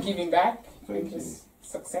 and Yeah. keep giving back. Thank And you. just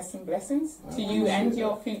success and blessings I to you and appreciate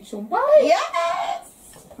your that. future wife. Yes.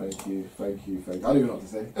 Thank you. I don't even know what to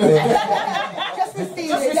say. Just receive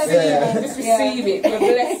Just it. receive it. Just receive it. We're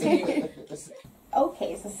blessing you.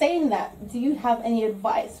 Okay, so saying that, do you have any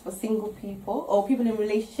advice for single people or people in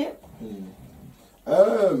relationship?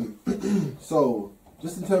 So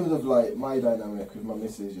just in terms of like my dynamic with my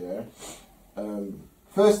missus, yeah.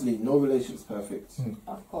 Firstly, no relationship's perfect.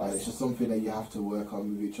 Of It's course, just something that you have to work on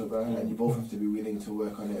with each other, and you both have to be willing to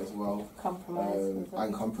work on it as well, compromise.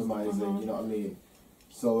 and compromising. You know what I mean?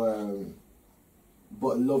 So,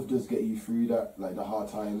 but love does get you through that, like the hard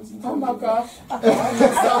times. In Oh terms my of, gosh.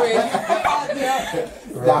 Sorry.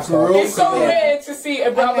 That's real. It's so rare to see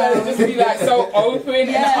a brother just be like so open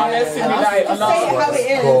and honest and be like, Just say it how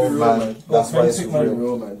it is. Oh, man. That's why it's Very real.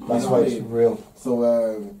 real, man. That's You know why what I it's mean? real.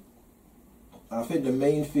 So, I think the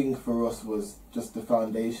main thing for us was just the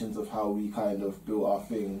foundations of how we kind of built our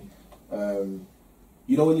thing.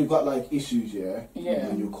 You know when you've got like issues, yeah? Yeah.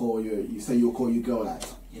 And you say you'll call your girl like,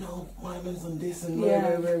 you know, my man's on this and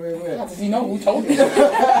Yeah. where. how does he know who told me? You know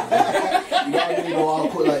what I mean? Or I'll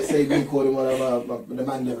put like, say me calling one of the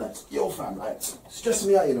man there like, yo fam, like, stressing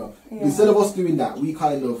me out, you know. Yeah. Instead of us doing that, we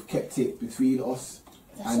kind of kept it between us.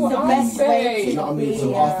 That's what The I best way say. You know what I mean? So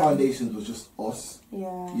Yeah. our foundations was just us.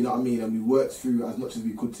 Yeah. You know what I mean? And we worked through as much as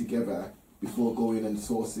we could together before going and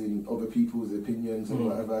sourcing other people's opinions or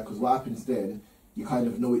whatever. Because what happens then, you kind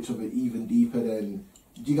of know each other even deeper than.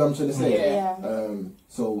 Do you get what I'm trying to say? Yeah.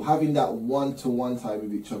 So having that one-to-one time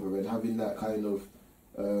with each other and having that kind of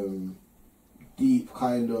deep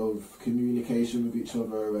kind of communication with each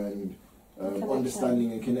other and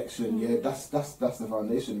understanding and connection, yeah, that's the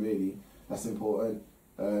foundation really. That's important.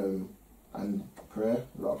 And prayer,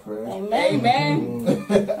 a lot of prayer. Amen.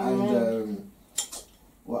 And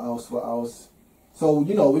what else? So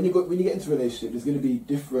you know, when you get into a relationship, there's going to be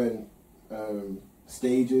different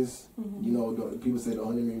stages. You know, people say the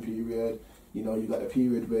honeymoon period. You know, you got the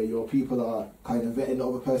period where your people are kind of vetting the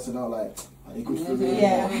other person out, like, are they good for me?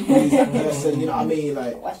 Yeah. Who's that person? You know what I mean?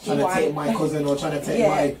 Like, What she trying to want? take my cousin or trying to take Yeah.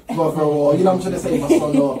 my brother or, you know what I'm trying to say, my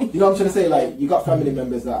son or, you know what I'm trying to say? Like, you got family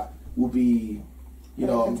members that will be, you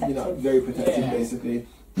know, Very protective. very protective, Yeah. basically.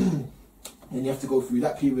 and you have to go through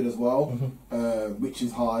that period as well, which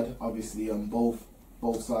is hard, obviously, on both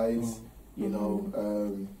sides. You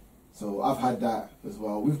know, so I've had that as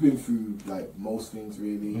well. We've been through like most things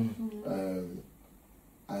really,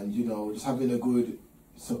 and you know, just having a good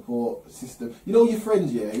support system. You know, your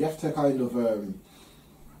friends, yeah, you have to kind of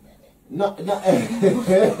not not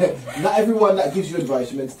everyone that gives you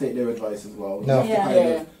advice, you're meant to take their advice as well. No. You have to kind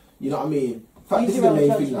of, you know what I mean? In fact, this is the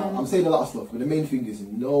main thing now. I'm saying a lot of stuff, but the main thing is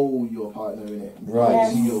know your partner, innit? Right.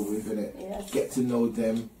 Yes. Deal with, innit? Yes. Get to know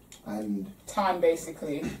them, and Time,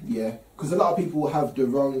 basically. yeah, because a lot of people have the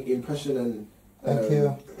wrong impression and Thank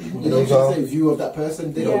you. you know what I'm saying, view of that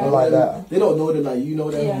person. They don't Yeah. know Like them. that. They don't know them like you know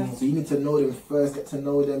them. Yeah. So you need to know them first. Get to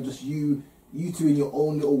know them. Just you two in your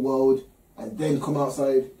own little world, and then come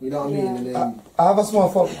outside. You know what I mean? Yeah. And then I have a small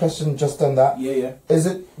follow-up question just on that. yeah. Is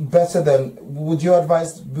it better then, would your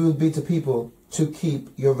advice would be to people to keep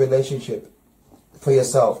your relationship for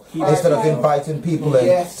yourself Keep instead it of yourself. inviting people in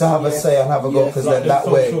Yes, to have a yes, say and have a go? yes. Because Like then the that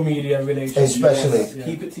social way, media relationship. especially. Yes.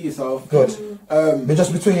 Keep it to yourself. Good. But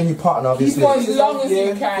just between you and your partner, obviously. Keep as long as you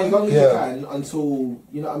yeah, can. for as long as Yeah. you can, until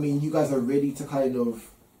you know what I mean. You guys are ready to kind of,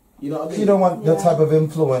 you know what I mean. You don't want that type of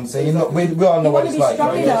influence. And you know, we all know You what wanna it's be like. strong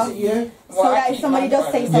right? enough. Yeah. So that if somebody does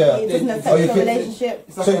say something, Yeah. it doesn't Oh, affect you your can- relationship.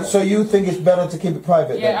 It's like So you think it's better to keep it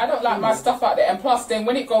private? Yeah, then? I don't like my stuff out there. And plus, then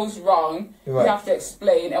when it goes wrong, Right. you have to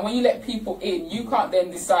explain. And when you let people in, you can't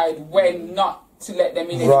then decide when not to let them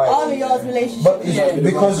in. Right. All of yours relationship. But it's Yeah.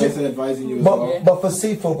 because you, person advising you as well. but for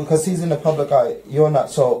C4, because he's in the public eye, you're not.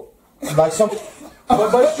 So, like some.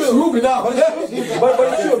 But it's true. But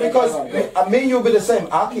it's true because I mean you'll be the same.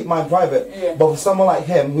 I'll keep mine private. Yeah. But for someone like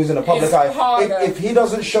him who's in the public It's eye, harder. if he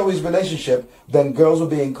doesn't show his relationship, then girls will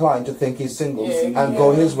be inclined to think he's single Yeah. and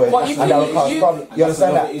go his way, But you and that will can- cause you- problems. You That's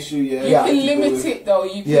understand another that? issue, yeah. You Yeah. can limit it though.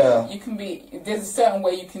 You can, Yeah. you can be. There's a certain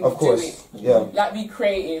way you can Of do course. it. Yeah. Like be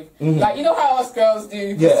creative. Like you know how us girls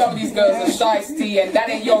do. Yeah. Some of these girls are shiesty, and that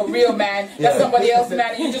ain't your real man. That's Yeah. somebody else's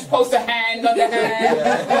man. And you just post a hand on the hand.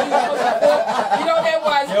 You know that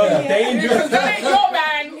was. You're dangerous. Because that ain't your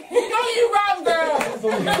man. You know you wrong, girl.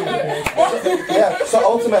 Yeah. So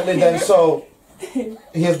ultimately, then, so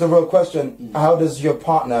here's the real question: how does your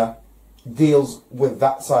partner deals with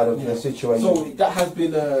that side of the situation? So that has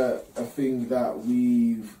been a thing that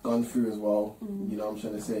we've gone through as well. You know what I'm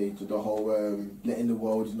trying to say, to the whole letting the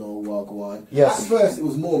world know what go on. Yes. At first, it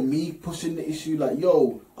was more me pushing the issue, like,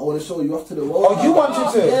 yo, I want to show you off to the world. Oh, you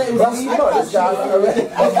wanted to? Yeah, it was That's me. not this guy.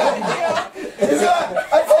 It's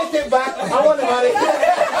like, I take it back. I want him out of here.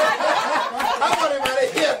 I want him out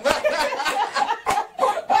of here.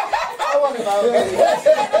 I want him out of here.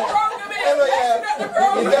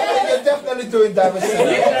 You're definitely doing damage. You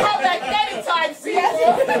can come back anytime, see.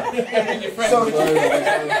 So,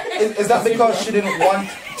 is that because she didn't want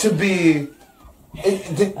to be?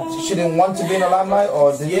 She didn't want to be in a limelight,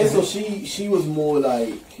 or did Yeah, so she was more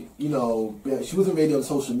like, you know, she wasn't really on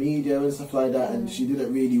social media and stuff like that, and she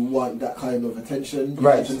didn't really want that kind of attention. You know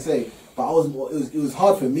what I'm trying to say? But I was more, it was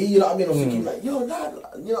hard for me, you know what I mean? I was thinking like, yo, nah,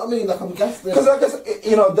 you know what I mean? Like I'm gassed. Because I guess,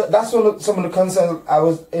 you know, that's one of, some of the concerns I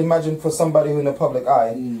was imagine for somebody who in the public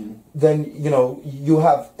eye. Then you know you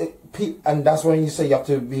have, and that's when you say you have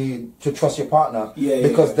to trust your partner. Yeah,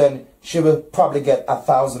 because then she will probably get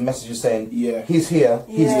 1,000 messages saying, yeah, he's here,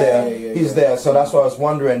 he's there, he's there. So that's why I was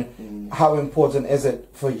wondering, how important is it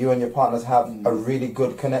for you and your partner to have a really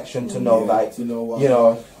good connection to know, like, to know what, you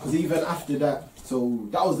know, because even after that. So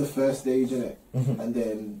that was the first stage, innit? And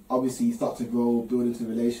then obviously you start to grow, build into a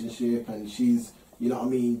relationship, and she's, you know what I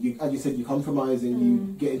mean, you, as you said, you compromise and you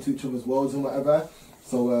get into each other's worlds and whatever.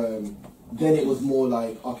 So then it was more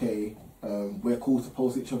like, okay, we're cool to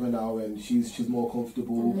post each other now, and she's more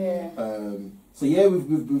comfortable. So yeah,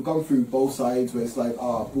 we've gone through both sides where it's like,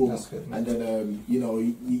 boom, That's good, and then you know,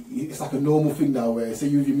 it's like a normal thing now where say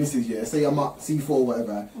you with your missus, yeah, say I'm at C4 or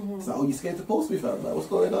whatever, it's like, oh, you scared to post me, fam? Like, what's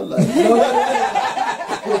going on? Like, you know,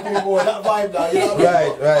 more that vibe now, you know what I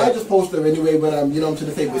mean? Right. I just post her anyway when I'm, you know, I'm trying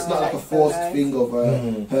to say, but it's not like a forced thing of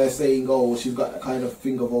her saying, oh, she's got that kind of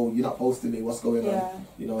thing of, oh, you're not posting me, what's going on?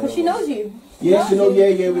 You know, because she knows you. Yeah, she knows.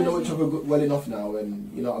 Yeah, we know each other well enough now,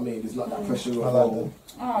 and you know what I mean. There's not that pressure of, I like that.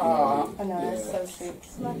 Aww. I know, Yeah. it's so sweet.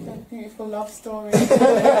 It's like a beautiful love story.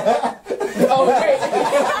 Oh,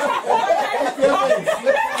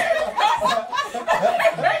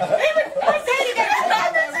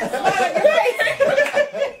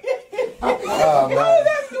 oh, man.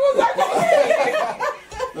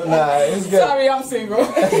 Nah, it's good. Sorry, I'm single.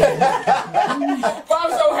 But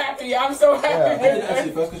I'm so happy. I'm so I happy. didn't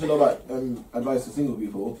actually first question about advice to single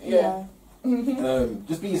people. Yeah.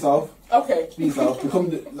 just be yourself. Okay. Be yourself. Become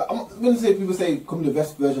the, like, I'm not going to say people say become the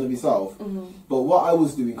best version of yourself. But what I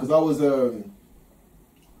was doing, because I was,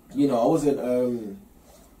 you know,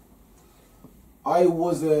 I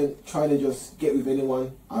wasn't trying to just get with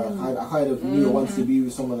anyone. I kind of you know, wanted to be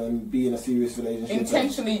with someone and be in a serious relationship.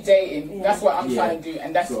 Intentionally dating. Yeah. That's what I'm trying to do,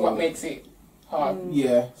 and that's what makes it hard.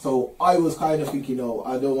 Yeah. So I was kind of thinking, no,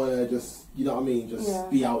 I don't want to just, you know what I mean, just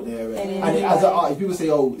be out there. And as an artist, people say,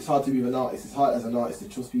 oh, it's hard to be an artist. It's hard as an artist to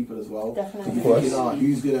trust people as well. Definitely. You're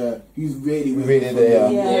thinking, who's really with Really me?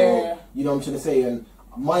 there, Yeah. You know what I'm trying to say? And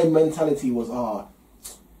my mentality was, I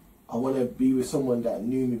want to be with someone that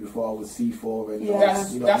knew me before I was C4 and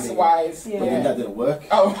that's, you know that's what I mean? wise. But then that didn't work.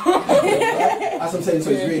 Oh. That's what I'm saying. So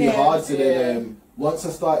it's really hard. So then once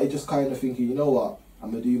I started just kind of thinking, you know what,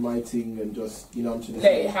 I'm gonna do my thing and just, you know, I'm trying to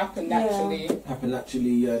let it happen naturally.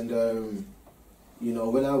 And you know,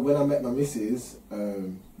 when I met my missus,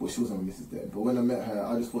 well, she wasn't my missus then, but when I met her,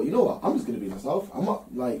 I just thought, you know what, I'm just gonna be myself. I'm not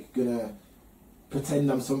like gonna pretend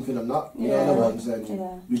I'm something I'm not. You know what I'm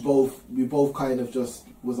saying? We both kind of just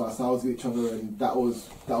was ourselves with each other, and that was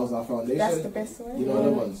our foundation. That's the best way. You know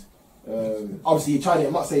what I mean? Obviously, you're trying to.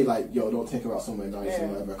 I'm not saying like, yo, don't take her out somewhere nice or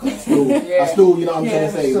whatever. 'Cause I still, you know what I'm trying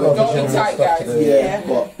to say. Still don't be tight, guys. Yeah,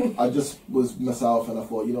 but I just was myself, and I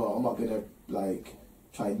thought, you know what, I'm not gonna like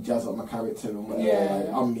try and jazz up my character and whatever. Yeah. Like,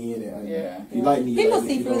 I'm me in it, and Yeah. if you like me, People like,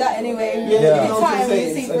 see if you through don't, that you don't. anyway. Yeah, Yeah. you know what I'm Time, saying?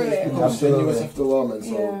 you see It's through it. becomes Absolutely. strenuous after a while, man.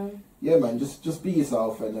 So yeah, man, just be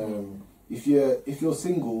yourself, and if you're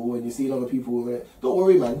single and you're seeing other people, don't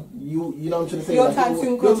worry, man. You know what I'm trying to say. Your like, time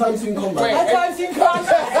soon Your comes. time soon comes, Wait, man. My time soon comes.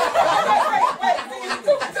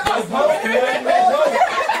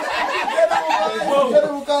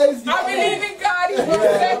 General guys, I believe in God. He's going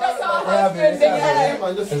to send us our husbands. yeah,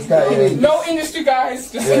 man, just, It's got you. No industry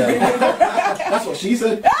guys. Just that's what she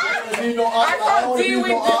said. I can't deal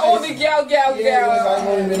with all the gal. Yeah, I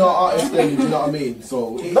don't even know artist then, you know what I mean?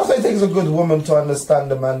 So That's why it takes a good woman to understand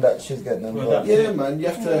the man that she's getting involved. yeah, man, you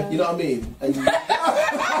have to, you know what I mean? And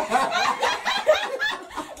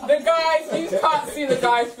the guys, you can't see the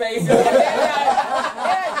guy's face. They're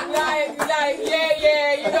like,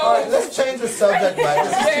 yeah, you know. Alright, let's change the subject, man.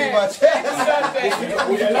 This is too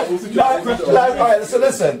much. Alright, so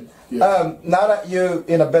listen. Now that you're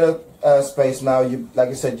in a better space now, you, like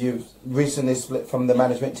I said, you've recently split from the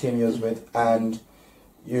management team you was with, and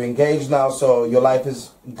you're engaged now, so your life is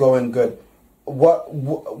going good.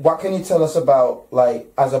 What can you tell us about,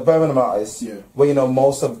 like, as a Birmingham artist, where, you know,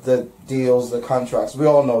 most of the deals, the contracts, we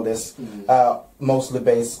all know this, mostly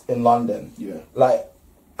based in London. Like,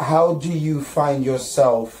 how do you find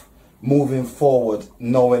yourself moving forward,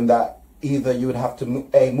 knowing that either you would have to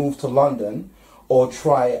move to London or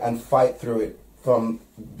try and fight through it from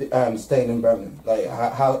staying in Birmingham? Like,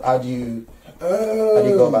 how do you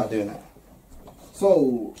go about doing that?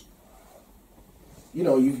 So, you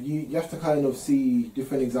know, you have to kind of see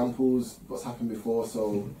different examples, what's happened before.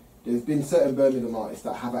 So there's been certain Birmingham artists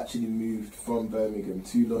that have actually moved from Birmingham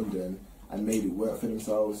to London and made it work for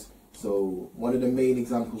themselves. So one of the main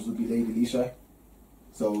examples would be Lady Leisha.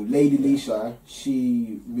 So Lady Leisha,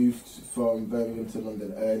 she moved from Birmingham to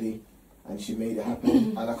London early, and she made it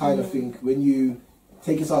happen. And I kind of think when you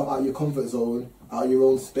take yourself out of your comfort zone, out of your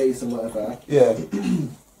own space and whatever,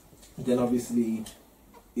 then obviously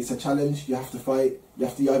it's a challenge. You have to fight. You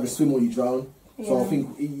have to either swim or you drown. So I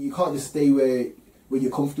think you can't just stay where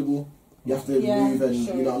you're comfortable. You have to move, and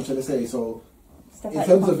you know what I'm trying to say. So in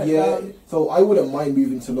terms of so I wouldn't mind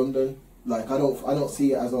moving to London. Like I don't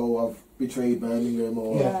see it as I've betrayed Birmingham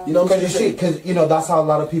or you know, because you know that's how a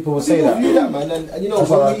lot of people will say people that. view that, man, and you know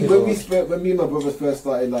when me and my brothers first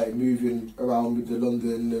started like moving around with the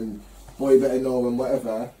London and Boy Better Know and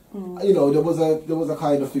whatever, you know there was a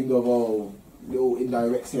kind of thing of little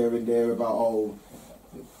indirects here and there about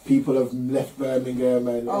people have left Birmingham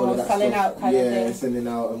and all of that selling stuff. out kind of thing. Selling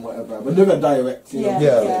out and whatever, but never direct. You know?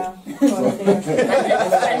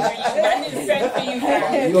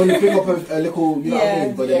 You only pick up a little, you know what I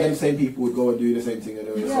mean? But then them same people would go and do the same thing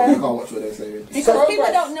anyway, so you can't watch what they're saying. Because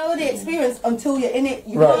people don't know the experience until you're in it.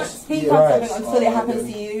 You can't speak on something until it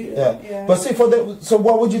happens to you. But see, so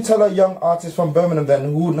what would you tell a young artist from Birmingham then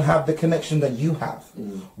who wouldn't have the connection that you have?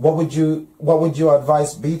 What would your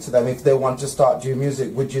advice be to them if they want to start doing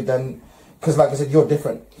music? Would you then, because like I said, you're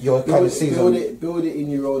different. You're kind of seasoned. Build it in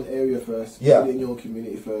your own area first. Yeah. Build it in your own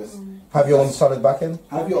community first. Have your own solid backing.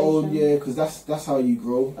 Have your own, because that's how you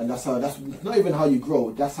grow, and that's not even how you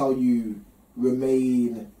grow. That's how you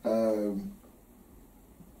remain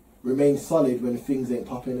remain solid when things ain't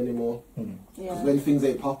popping anymore. Mm. Because when things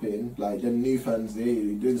ain't popping, like them new fans,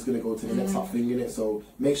 they're just gonna go to the next hot thing in it. So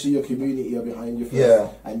make sure your community are behind you first. Yeah.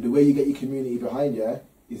 And the way you get your community behind you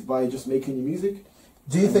is by just making your music.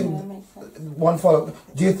 Do you think, one follow-up,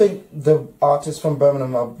 do you think the artists from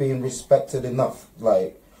Birmingham are being respected enough?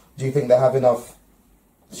 Like, do you think they have enough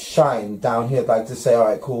shine down here, like to say, all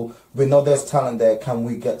right, cool, we know there's talent there, can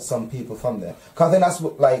we get some people from there? Because I think that's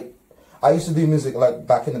what, like, I used to do music like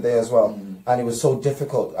back in the day as well, and it was so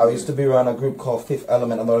difficult. I used to be around a group called Fifth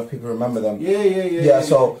Element. A lot of people remember them. Yeah.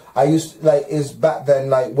 So I used to, like, it's back then,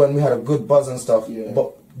 like when we had a good buzz and stuff,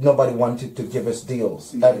 but nobody wanted to give us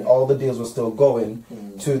deals, and all the deals were still going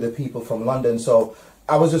to the people from London. So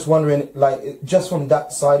I was just wondering, like, just from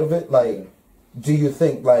that side of it, like, do you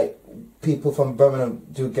think like people from Birmingham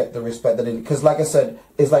do get the respect that they need? Because like I said,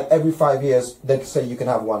 it's like every 5 years they say you can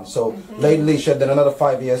have one. So Lady Leisha, then another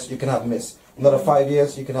 5 years you can have Miss. Another 5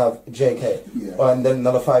 years you can have JK, and then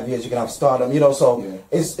another 5 years you can have Stardom. You know, so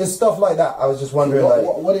it's stuff like that. I was just wondering,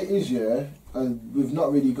 so what it is, and we've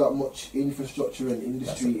not really got much infrastructure and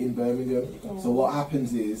industry in Birmingham. So what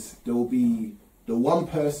happens is there will be the one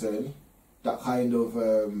person that kind of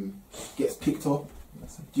gets picked up.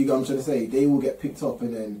 Do you get what I'm trying to say? They will get picked up,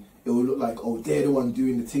 and then it will look like, oh, they're the one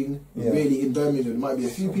doing the thing. Really, in Birmingham, there might be a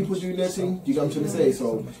few people doing their thing. Do you get what I'm trying to say?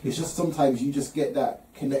 So it's just sometimes you just get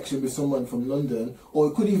that connection with someone from London, or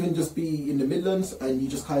it could even just be in the Midlands, and you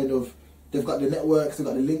just kind of, they've got the networks, they've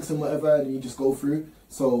got the links and whatever, and you just go through.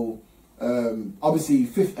 So obviously,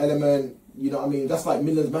 Fifth Element, you know what I mean? That's like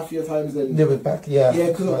Midlands Mafia times. And they were back,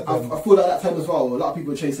 because I feel like that time as well, a lot of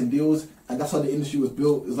people were chasing deals, and that's how the industry was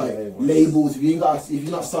built. It's like labels. If you're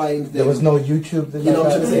not signed, then there was no YouTube. You know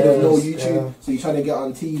what I'm trying to say? There was no YouTube. So you're trying to get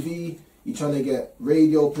on TV. You're trying to get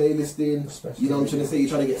radio playlisting. Especially, you know what I'm trying to say? You're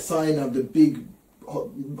trying to get signed, have the big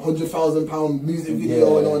 £100,000 music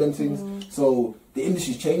video and all them things. So the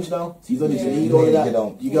industry's changed now. So you don't need to need all of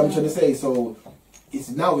that. You get what I'm trying to say? So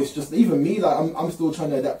it's just even me, like I'm still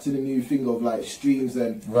trying to adapt to the new thing of like streams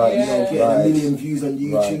and you know, getting a million views on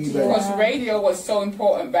YouTube. Because radio was so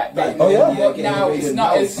important back then. But now it's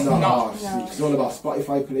not as It's all about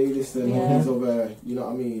Spotify playlists and things of you know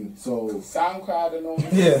what I mean. So SoundCloud and all.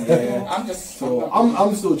 I'm just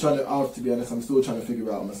I'm still trying to. To be honest, I'm still trying to figure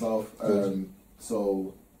it out myself.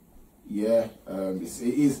 So yeah, it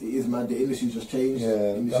is mad. The industry's just changed.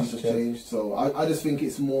 The industry's just changed. So I just think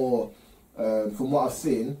it's more. From what I've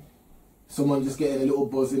seen, someone just getting a little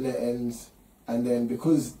buzz in their ends, and then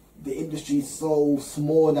because the industry is so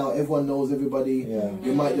small now, everyone knows everybody.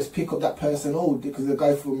 They might just pick up that person. Oh, because a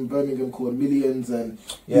guy from Birmingham called Millions, and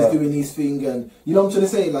he's doing his thing, and you know what I'm trying to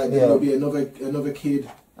say. Like there'll be another kid,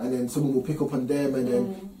 and then someone will pick up on them, and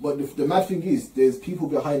then. But the mad thing is, there's people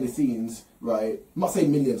behind the scenes, right? I'm not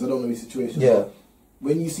saying millions. I don't know his situation. But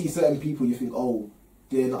when you see certain people, you think, oh,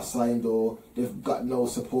 they're not signed, or they've got no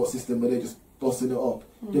support system, but they're just bossing it up.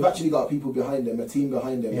 They've actually got people behind them, a team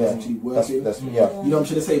behind them that's actually working. You know what I'm trying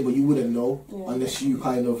to say? But you wouldn't know unless you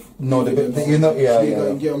kind of know the bit. You know, you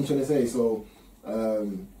get what I'm trying to say. So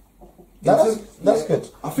that's good.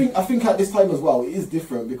 I think at this time as well, it is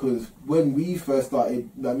different because when we first started,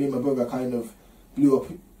 like me and my brother kind of blew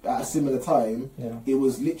up at a similar time. It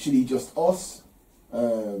was literally just us,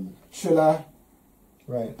 Triller,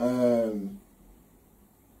 right.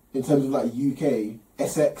 In terms of like UK,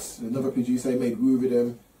 SX, another producer made Woo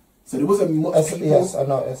Rhythm. So there wasn't much people. Yes, I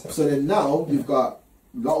know SX. So then now you've got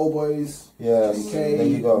Lotto Boys,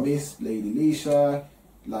 JK, Miss, Lady Leisha,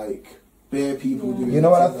 like bare people doing. You know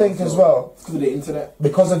what I think as well? Because of the internet.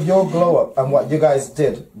 Because of your glow up and what you guys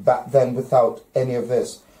did back then without any of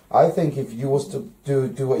this. I think if you was to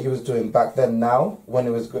do what you was doing back then now, when it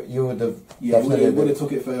was good, you would have would have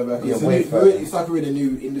took it further. It's like we're in a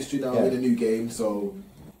new industry now, we're in a new game, so.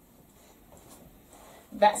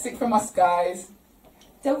 That's it from us, guys.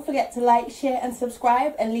 Don't forget to like, share and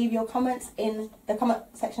subscribe, and leave your comments in the comment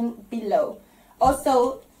section below.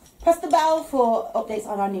 Also, press the bell for updates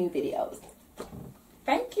on our new videos.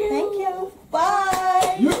 Thank you. Thank you.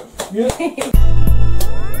 Bye. Yeah.